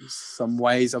some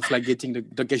ways of like getting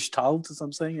the gestalt or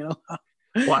something,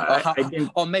 Well,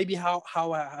 or maybe how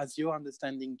has your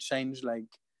understanding changed, like,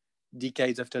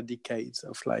 decades after decades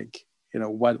of, like,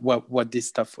 what this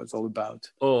stuff was all about.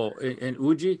 Oh, and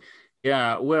Uji,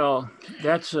 yeah. Well,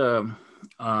 that's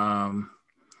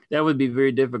that would be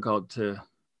very difficult to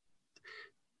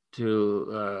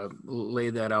lay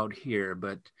that out here.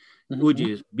 But mm-hmm.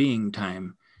 Uji is being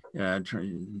time,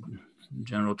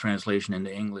 general translation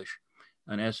into English,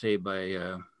 an essay by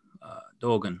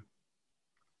Dogen.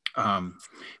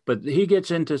 But he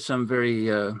gets into some very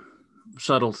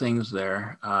subtle things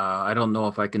there. I don't know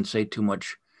if I can say too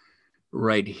much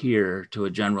right here to a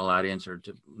general audience or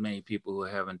to many people who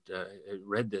haven't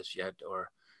read this yet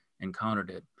or encountered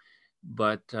it.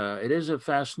 But it is a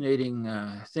fascinating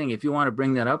thing. If you want to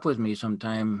bring that up with me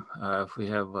sometime, if we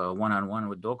have a one-on-one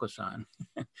with Doko-san,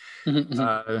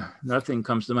 nothing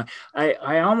comes to mind.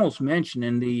 I almost mentioned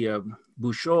in the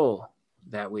Busho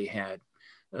that we had,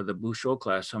 the Bouchot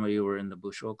class. Some of you were in the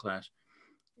Bouchot class,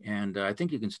 and I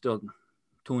think you can still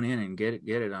tune in and get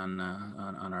it on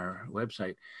our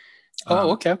website.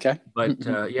 Okay.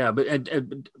 But yeah,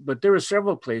 but there were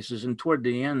several places, and toward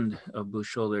the end of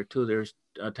Bouchot there too, there's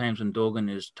times when Dogen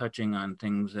is touching on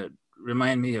things that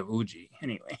remind me of Uji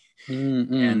anyway.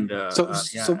 And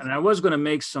and I was going to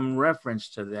make some reference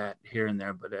to that here and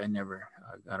there, but I never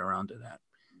got around to that.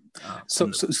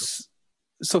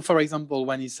 So for example,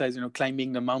 when he says,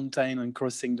 climbing the mountain and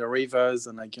crossing the rivers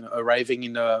and arriving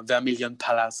in a Vermilion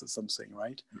Palace or something,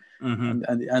 right? Mm-hmm.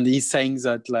 And he's saying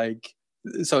that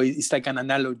so it's like an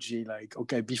analogy, like,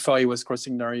 okay, before he was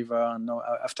crossing the river, and now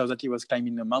after that he was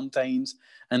climbing the mountains,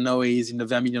 and now he's in the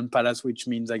Vermilion Palace, which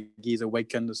means like he's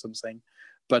awakened or something.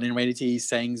 But in reality, he's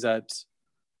saying that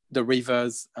the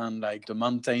rivers and like the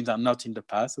mountains are not in the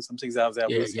past or something. They are there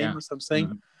with him or something.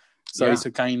 Mm-hmm. So it's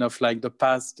a kind of like the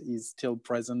past is still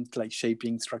present, like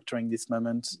shaping, structuring this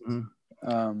moment.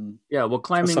 Mm-hmm. Well,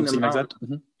 climbing something the mountain, like that.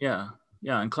 Mm-hmm.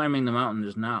 And climbing the mountain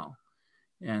is now.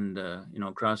 And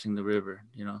crossing the river,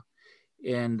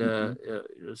 and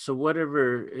so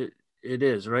whatever it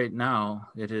is right now,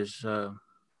 it is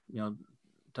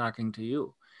talking to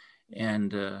you,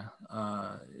 and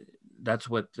that's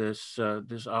what this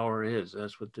hour is.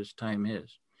 That's what this time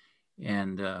is,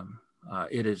 and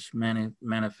it is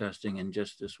manifesting in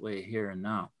just this way here and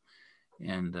now,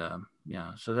 and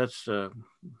so that's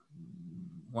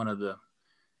one of the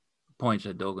points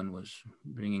that Dogen was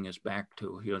bringing us back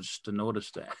to, just to notice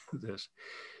that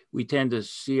we tend to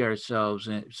see ourselves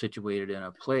situated in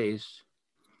a place.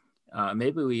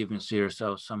 Maybe we even see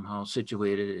ourselves somehow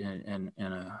situated in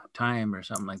a time or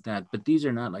something like that. But these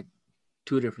are not like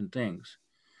two different things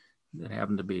that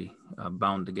happen to be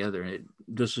bound together.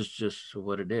 This is just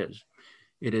what it is.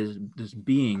 It is, this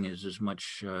being is as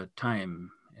much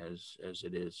time as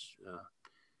it is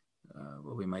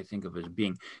what we might think of as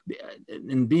being.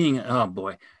 And being, oh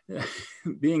boy,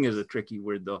 being is a tricky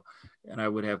word though, and I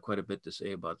would have quite a bit to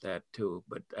say about that too.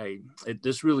 But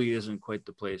this really isn't quite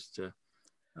the place to.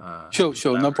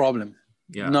 Sure, no problem.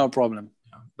 Yeah, no problem.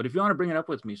 Yeah. But if you want to bring it up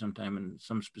with me sometime and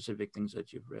some specific things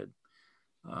that you've read,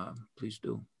 please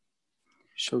do.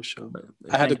 Sure.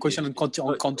 I had a question on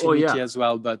continuity as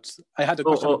well, but I had a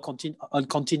question on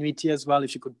continuity as well.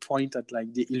 If you could point at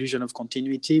like the illusion of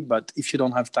continuity, but if you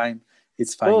don't have time,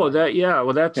 it's fine. Well,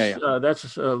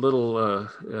 that's a little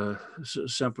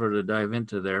simpler to dive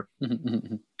into there.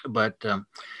 But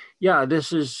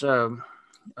this is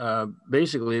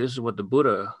basically this is what the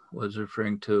Buddha was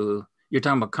referring to. You're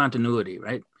talking about continuity,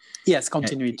 right? Yes,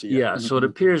 continuity. Yeah. So it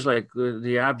appears like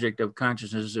the object of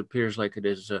consciousness appears like it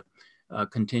is.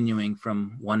 Continuing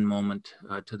from one moment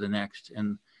to the next.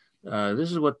 And this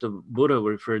is what the Buddha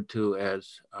referred to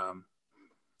as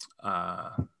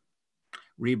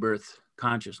rebirth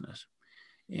consciousness,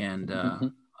 and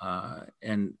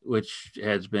which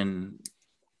has been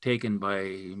taken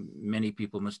by many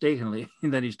people mistakenly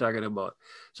that he's talking about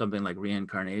something like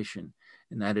reincarnation,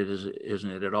 and that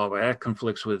isn't it at all. But that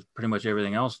conflicts with pretty much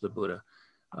everything else the Buddha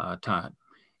taught.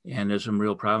 And there's some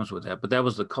real problems with that. But that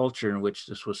was the culture in which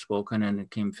this was spoken, and it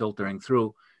came filtering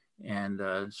through. And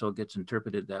so it gets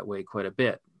interpreted that way quite a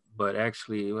bit. But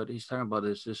actually what he's talking about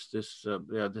is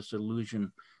this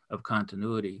illusion of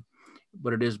continuity.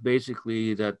 But it is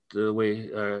basically that the way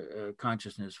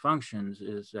consciousness functions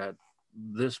is that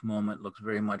this moment looks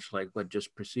very much like what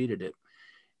just preceded it.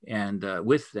 And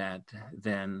with that,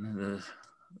 then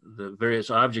the various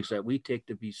objects that we take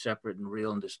to be separate and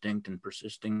real and distinct and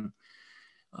persisting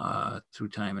through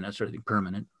time and that sort of thing,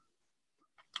 permanent,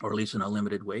 or at least in a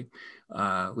limited way,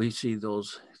 we see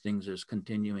those things as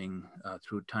continuing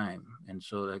through time, and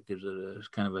so that gives it a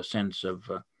kind of a sense of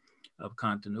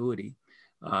continuity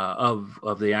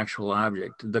of the actual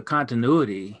object. The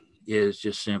continuity is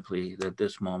just simply that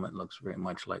this moment looks very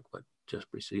much like what just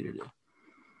preceded it,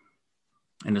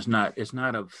 and it's not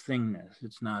of thingness.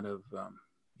 It's not of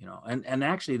and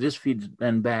actually this feeds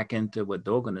then back into what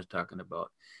Dogen is talking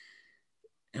about.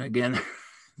 And again,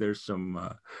 there's some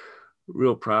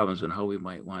real problems in how we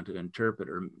might want to interpret,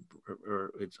 or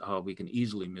it's how we can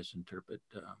easily misinterpret,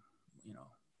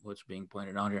 what's being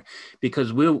pointed out here,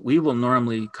 because we will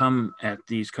normally come at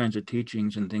these kinds of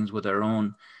teachings and things with our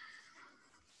own.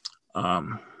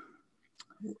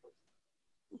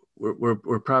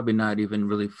 We're probably not even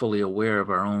really fully aware of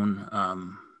our own.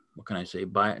 What can I say?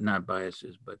 Not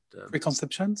biases, but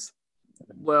preconceptions.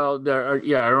 Well, there are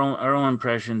our own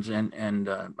impressions and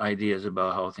ideas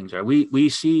about how things are. We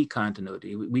see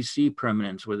continuity, we see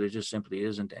permanence where there just simply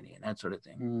isn't any, and that sort of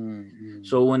thing. Mm-hmm.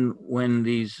 So when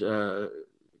these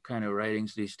kind of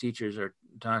writings, these teachers are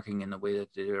talking in the way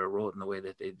that they wrote in the way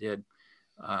that they did,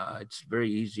 it's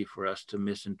very easy for us to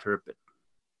misinterpret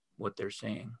what they're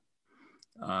saying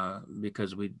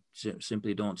because we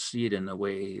simply don't see it in the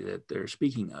way that they're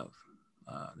speaking of.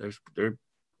 They're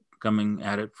coming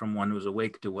at it from one who's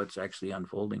awake to what's actually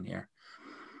unfolding here.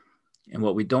 And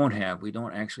what we don't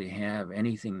actually have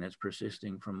anything that's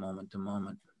persisting from moment to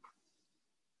moment.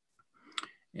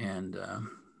 And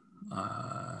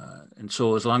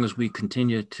so as long as we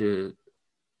continue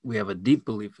we have a deep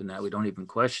belief in that, we don't even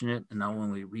question it. And now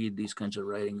when we read these kinds of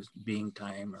writings, Being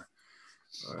Time or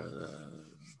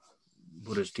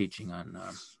Buddha's teaching on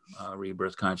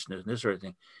rebirth consciousness and this sort of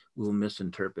thing, we'll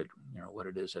misinterpret, what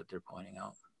it is that they're pointing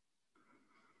out.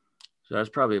 So that's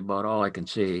probably about all I can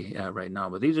say right now.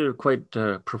 But these are quite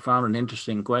profound and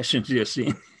interesting questions you've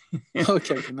seen.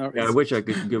 Okay. No, I wish I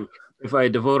could give. If I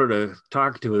devoted a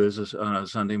talk to this on a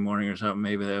Sunday morning or something,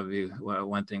 maybe that would be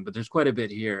one thing. But there's quite a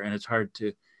bit here, and it's hard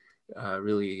to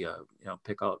really,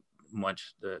 pick out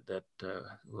much that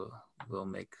will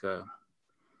make a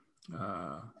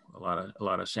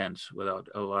lot of sense without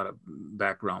a lot of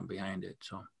background behind it.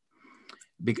 So,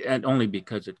 and only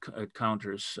because it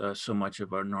counters so much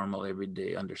of our normal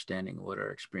everyday understanding of what our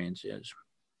experience is.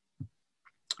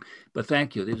 But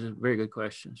thank you. These are very good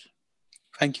questions.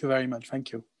 Thank you very much.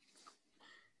 Thank you.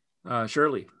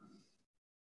 Shirley.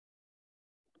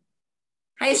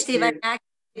 Hi, Steve.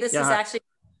 This is actually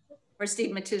for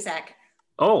Steve Matuzak.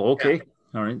 Oh, okay. Yeah.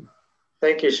 All right.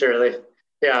 Thank you, Shirley.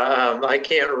 Yeah, I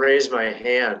can't raise my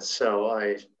hand, so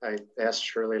I asked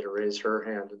Shirley to raise her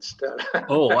hand instead.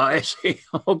 Oh, I see.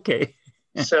 Okay.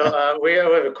 So we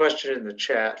have a question in the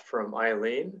chat from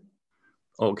Eileen.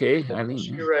 Okay, Eileen.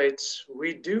 She writes,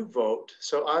 we do vote,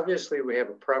 so obviously we have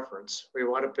a preference. We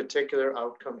want a particular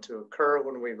outcome to occur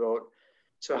when we vote.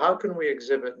 So how can we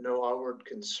exhibit no outward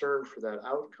concern for that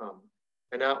outcome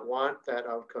and not want that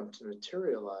outcome to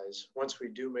materialize once we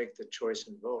do make the choice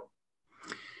and vote?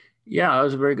 Yeah, that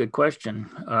was a very good question.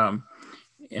 And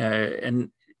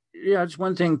yeah, it's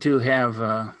one thing to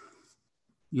have,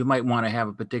 you might want to have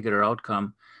a particular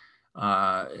outcome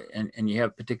and you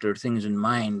have particular things in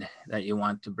mind that you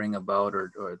want to bring about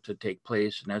or to take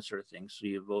place and that sort of thing. So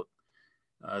you vote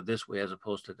this way as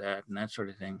opposed to that and that sort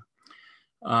of thing.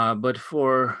 But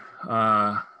for,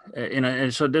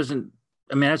 and so it doesn't,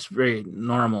 I mean, that's very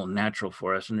normal, natural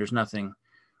for us, and there's nothing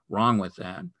wrong with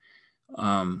that.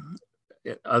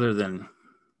 Other than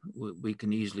we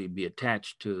can easily be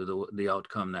attached to the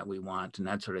outcome that we want and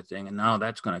that sort of thing. And now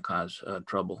that's going to cause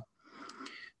trouble.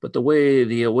 But the way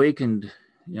the awakened,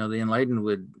 the enlightened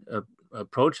would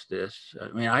approach this, I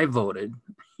mean, I voted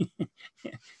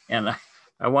and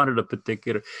I wanted a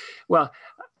particular, well,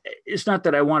 it's not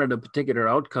that I wanted a particular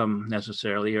outcome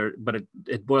necessarily, but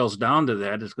it boils down to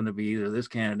that. It's going to be either this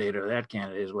candidate or that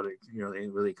candidate is what it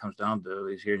really comes down to. At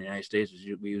least here in the United States,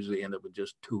 we usually end up with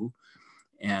just two.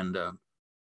 And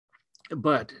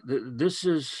but this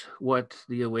is what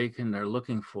the awakened are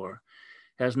looking for.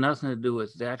 Has nothing to do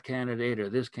with that candidate or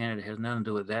this candidate. Has nothing to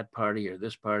do with that party or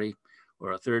this party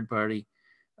or a third party.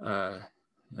 They're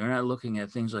not looking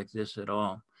at things like this at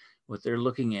all. What they're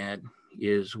looking at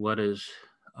is what is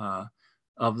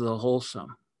of the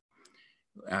wholesome,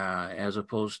 as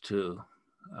opposed to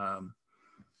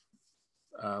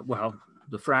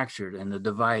the fractured and the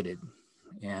divided,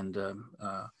 and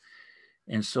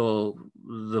so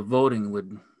the voting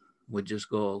would just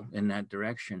go in that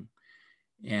direction.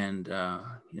 And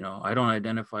I don't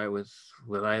identify with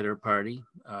either party,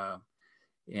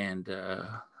 and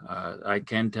I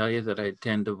can tell you that I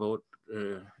tend to vote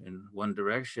in one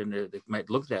direction. It might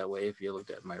look that way if you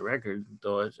looked at my record,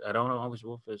 though I don't always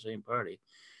vote for the same party.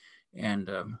 And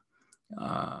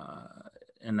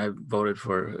I voted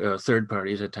for third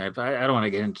parties at times. I don't want to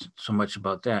get into so much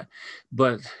about that,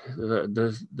 but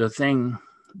the thing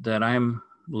that I'm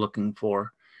looking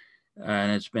for,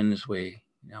 and it's been this way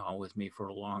with me for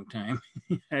a long time.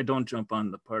 I don't jump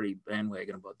on the party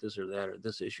bandwagon about this or that or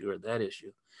this issue or that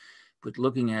issue, but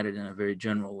looking at it in a very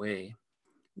general way.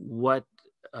 What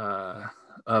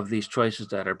of these choices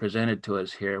that are presented to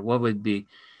us here, what would be,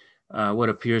 what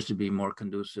appears to be more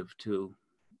conducive to,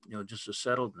 just a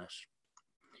settledness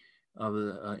of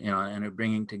the, and a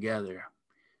bringing together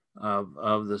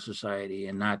of the society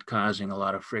and not causing a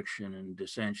lot of friction and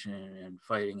dissension and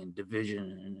fighting and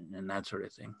division and that sort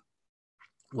of thing.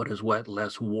 What is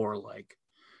less warlike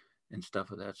and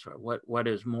stuff of that sort? What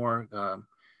is more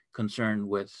concerned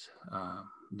with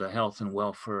the health and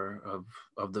welfare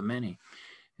of the many,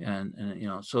 and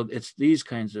so it's these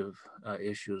kinds of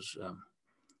issues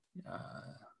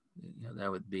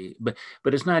that would be, but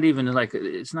it's not even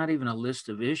a list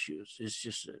of issues. It's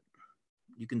just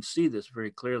you can see this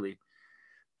very clearly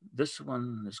this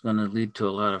one is going to lead to a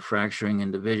lot of fracturing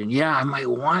and division. Yeah, I might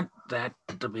want that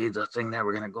to be the thing that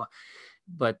we're going to go.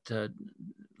 But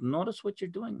notice what you're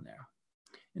doing there.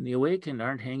 And the awakened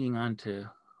aren't hanging on to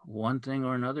one thing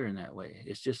or another in that way.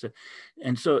 It's just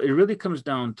and so it really comes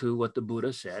down to what the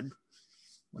Buddha said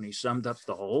when he summed up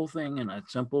the whole thing in a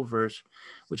simple verse,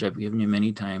 which I've given you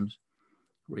many times,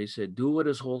 where he said, do what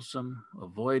is wholesome,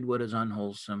 avoid what is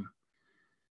unwholesome,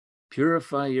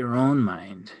 purify your own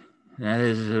mind. That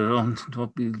is,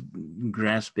 don't be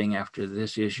grasping after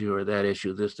this issue or that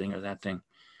issue, this thing or that thing.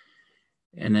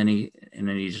 And then he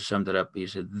just summed it up. He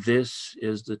said, this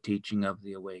is the teaching of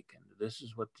the awakened. This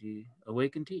is what the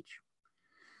awakened teach.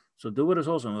 So do what is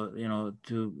wholesome,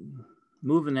 to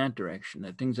move in that direction,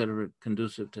 the things that are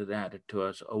conducive to that, to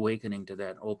us awakening to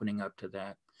that, opening up to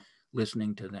that,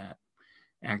 listening to that,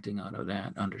 acting out of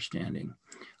that understanding.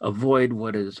 Avoid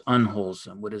what is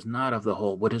unwholesome, what is not of the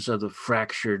whole, what is of the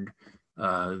fractured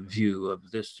view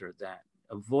of this or that.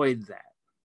 Avoid that.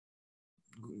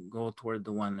 Go toward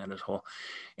the one that is whole.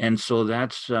 And so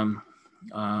that's the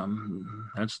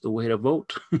way to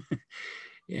vote.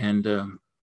 And or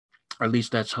at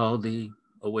least that's how the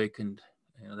awakened,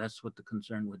 that's what the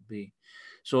concern would be.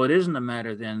 So it isn't a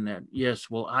matter then that, yes,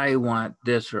 well, I want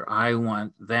this or I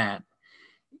want that.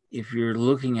 If you're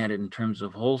looking at it in terms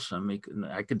of wholesome,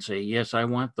 I could say, yes, I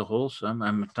want the wholesome.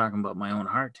 I'm talking about my own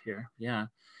heart here. Yeah.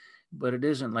 But it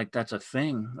isn't like that's a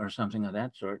thing or something of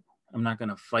that sort. I'm not going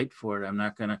to fight for it. I'm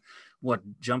not going to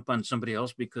jump on somebody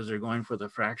else because they're going for the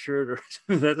fractured or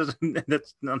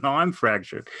no, I'm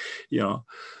fractured,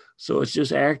 So it's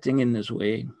just acting in this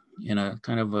way, in a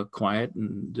kind of a quiet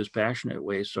and dispassionate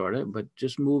way, sort of, but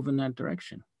just move in that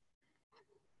direction.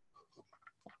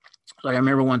 Like I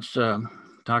remember once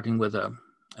talking with an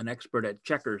expert at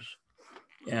checkers,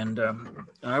 and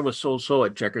I was so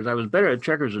at checkers. I was better at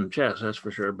checkers than chess, that's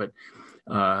for sure. But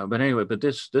anyway,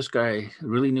 this guy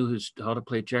really knew how to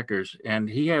play checkers, and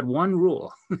he had one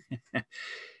rule,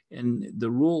 and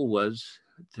the rule was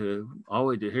to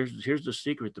always, here's the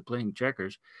secret to playing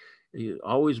checkers: you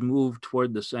always move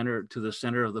toward the center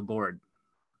of the board.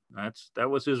 That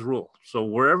was his rule. So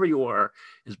wherever you are,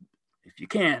 if you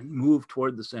can, move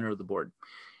toward the center of the board.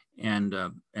 And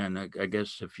I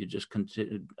guess if you just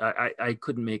consider, I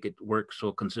couldn't make it work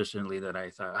so consistently that I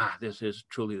thought, this is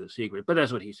truly the secret. But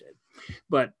that's what he said.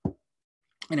 But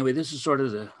anyway, this is sort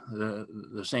of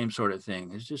the same sort of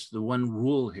thing. It's just the one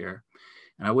rule here,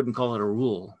 and I wouldn't call it a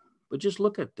rule, but just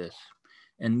look at this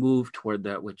and move toward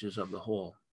that which is of the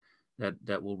whole.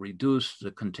 That will reduce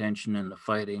the contention and the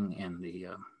fighting and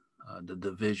the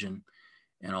division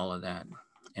and all of that,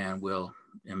 and will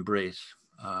embrace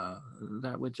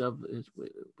that which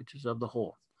is of the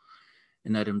whole,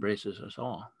 and that embraces us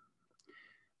all.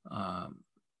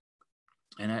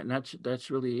 And that's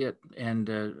really it.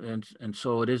 And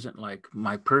so it isn't like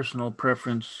my personal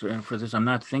preference for this. I'm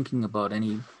not thinking about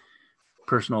any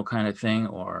personal kind of thing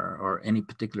or any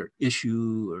particular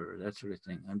issue or that sort of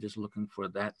thing. I'm just looking for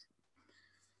that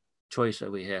choice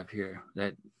that we have here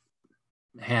that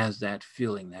has that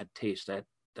feeling, that taste, that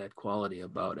quality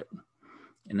about it.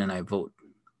 And then I vote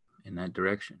in that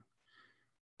direction.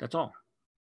 That's all.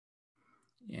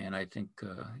 And I think,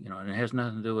 and it has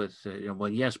nothing to do with, well,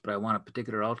 yes, but I want a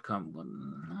particular outcome. Well,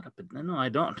 no, I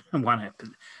don't want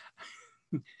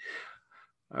to.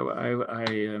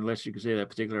 Unless you could say that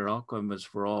particular outcome is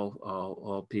for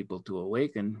all people to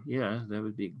awaken. Yeah, that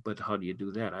would be, but how do you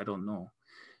do that? I don't know.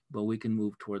 But we can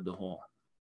move toward the whole.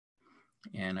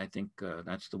 And I think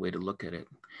that's the way to look at it.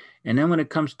 And then when it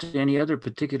comes to any other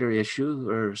particular issue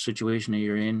or situation that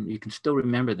you're in, you can still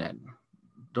remember that.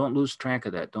 Don't lose track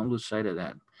of that. Don't lose sight of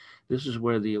that. This is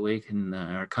where the awakened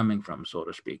are coming from, so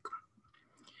to speak,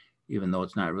 even though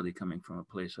it's not really coming from a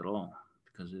place at all,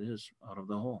 because it is out of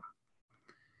the whole.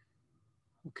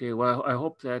 Okay, well, I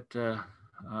hope that that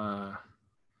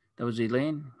was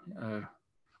Elaine,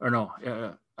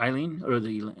 Eileen, or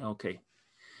okay.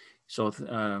 So,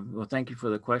 well, thank you for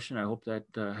the question. I hope that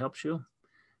helps you.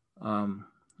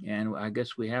 And I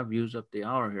guess we have used up the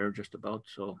hour here just about,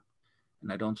 so,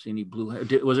 and I don't see any blue.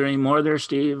 Was there any more there,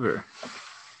 Steve? Or?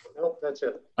 Nope, that's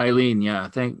it. Eileen, yeah,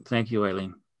 thank you,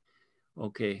 Eileen.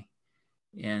 Okay,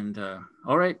 and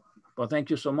all right, well, thank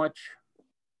you so much.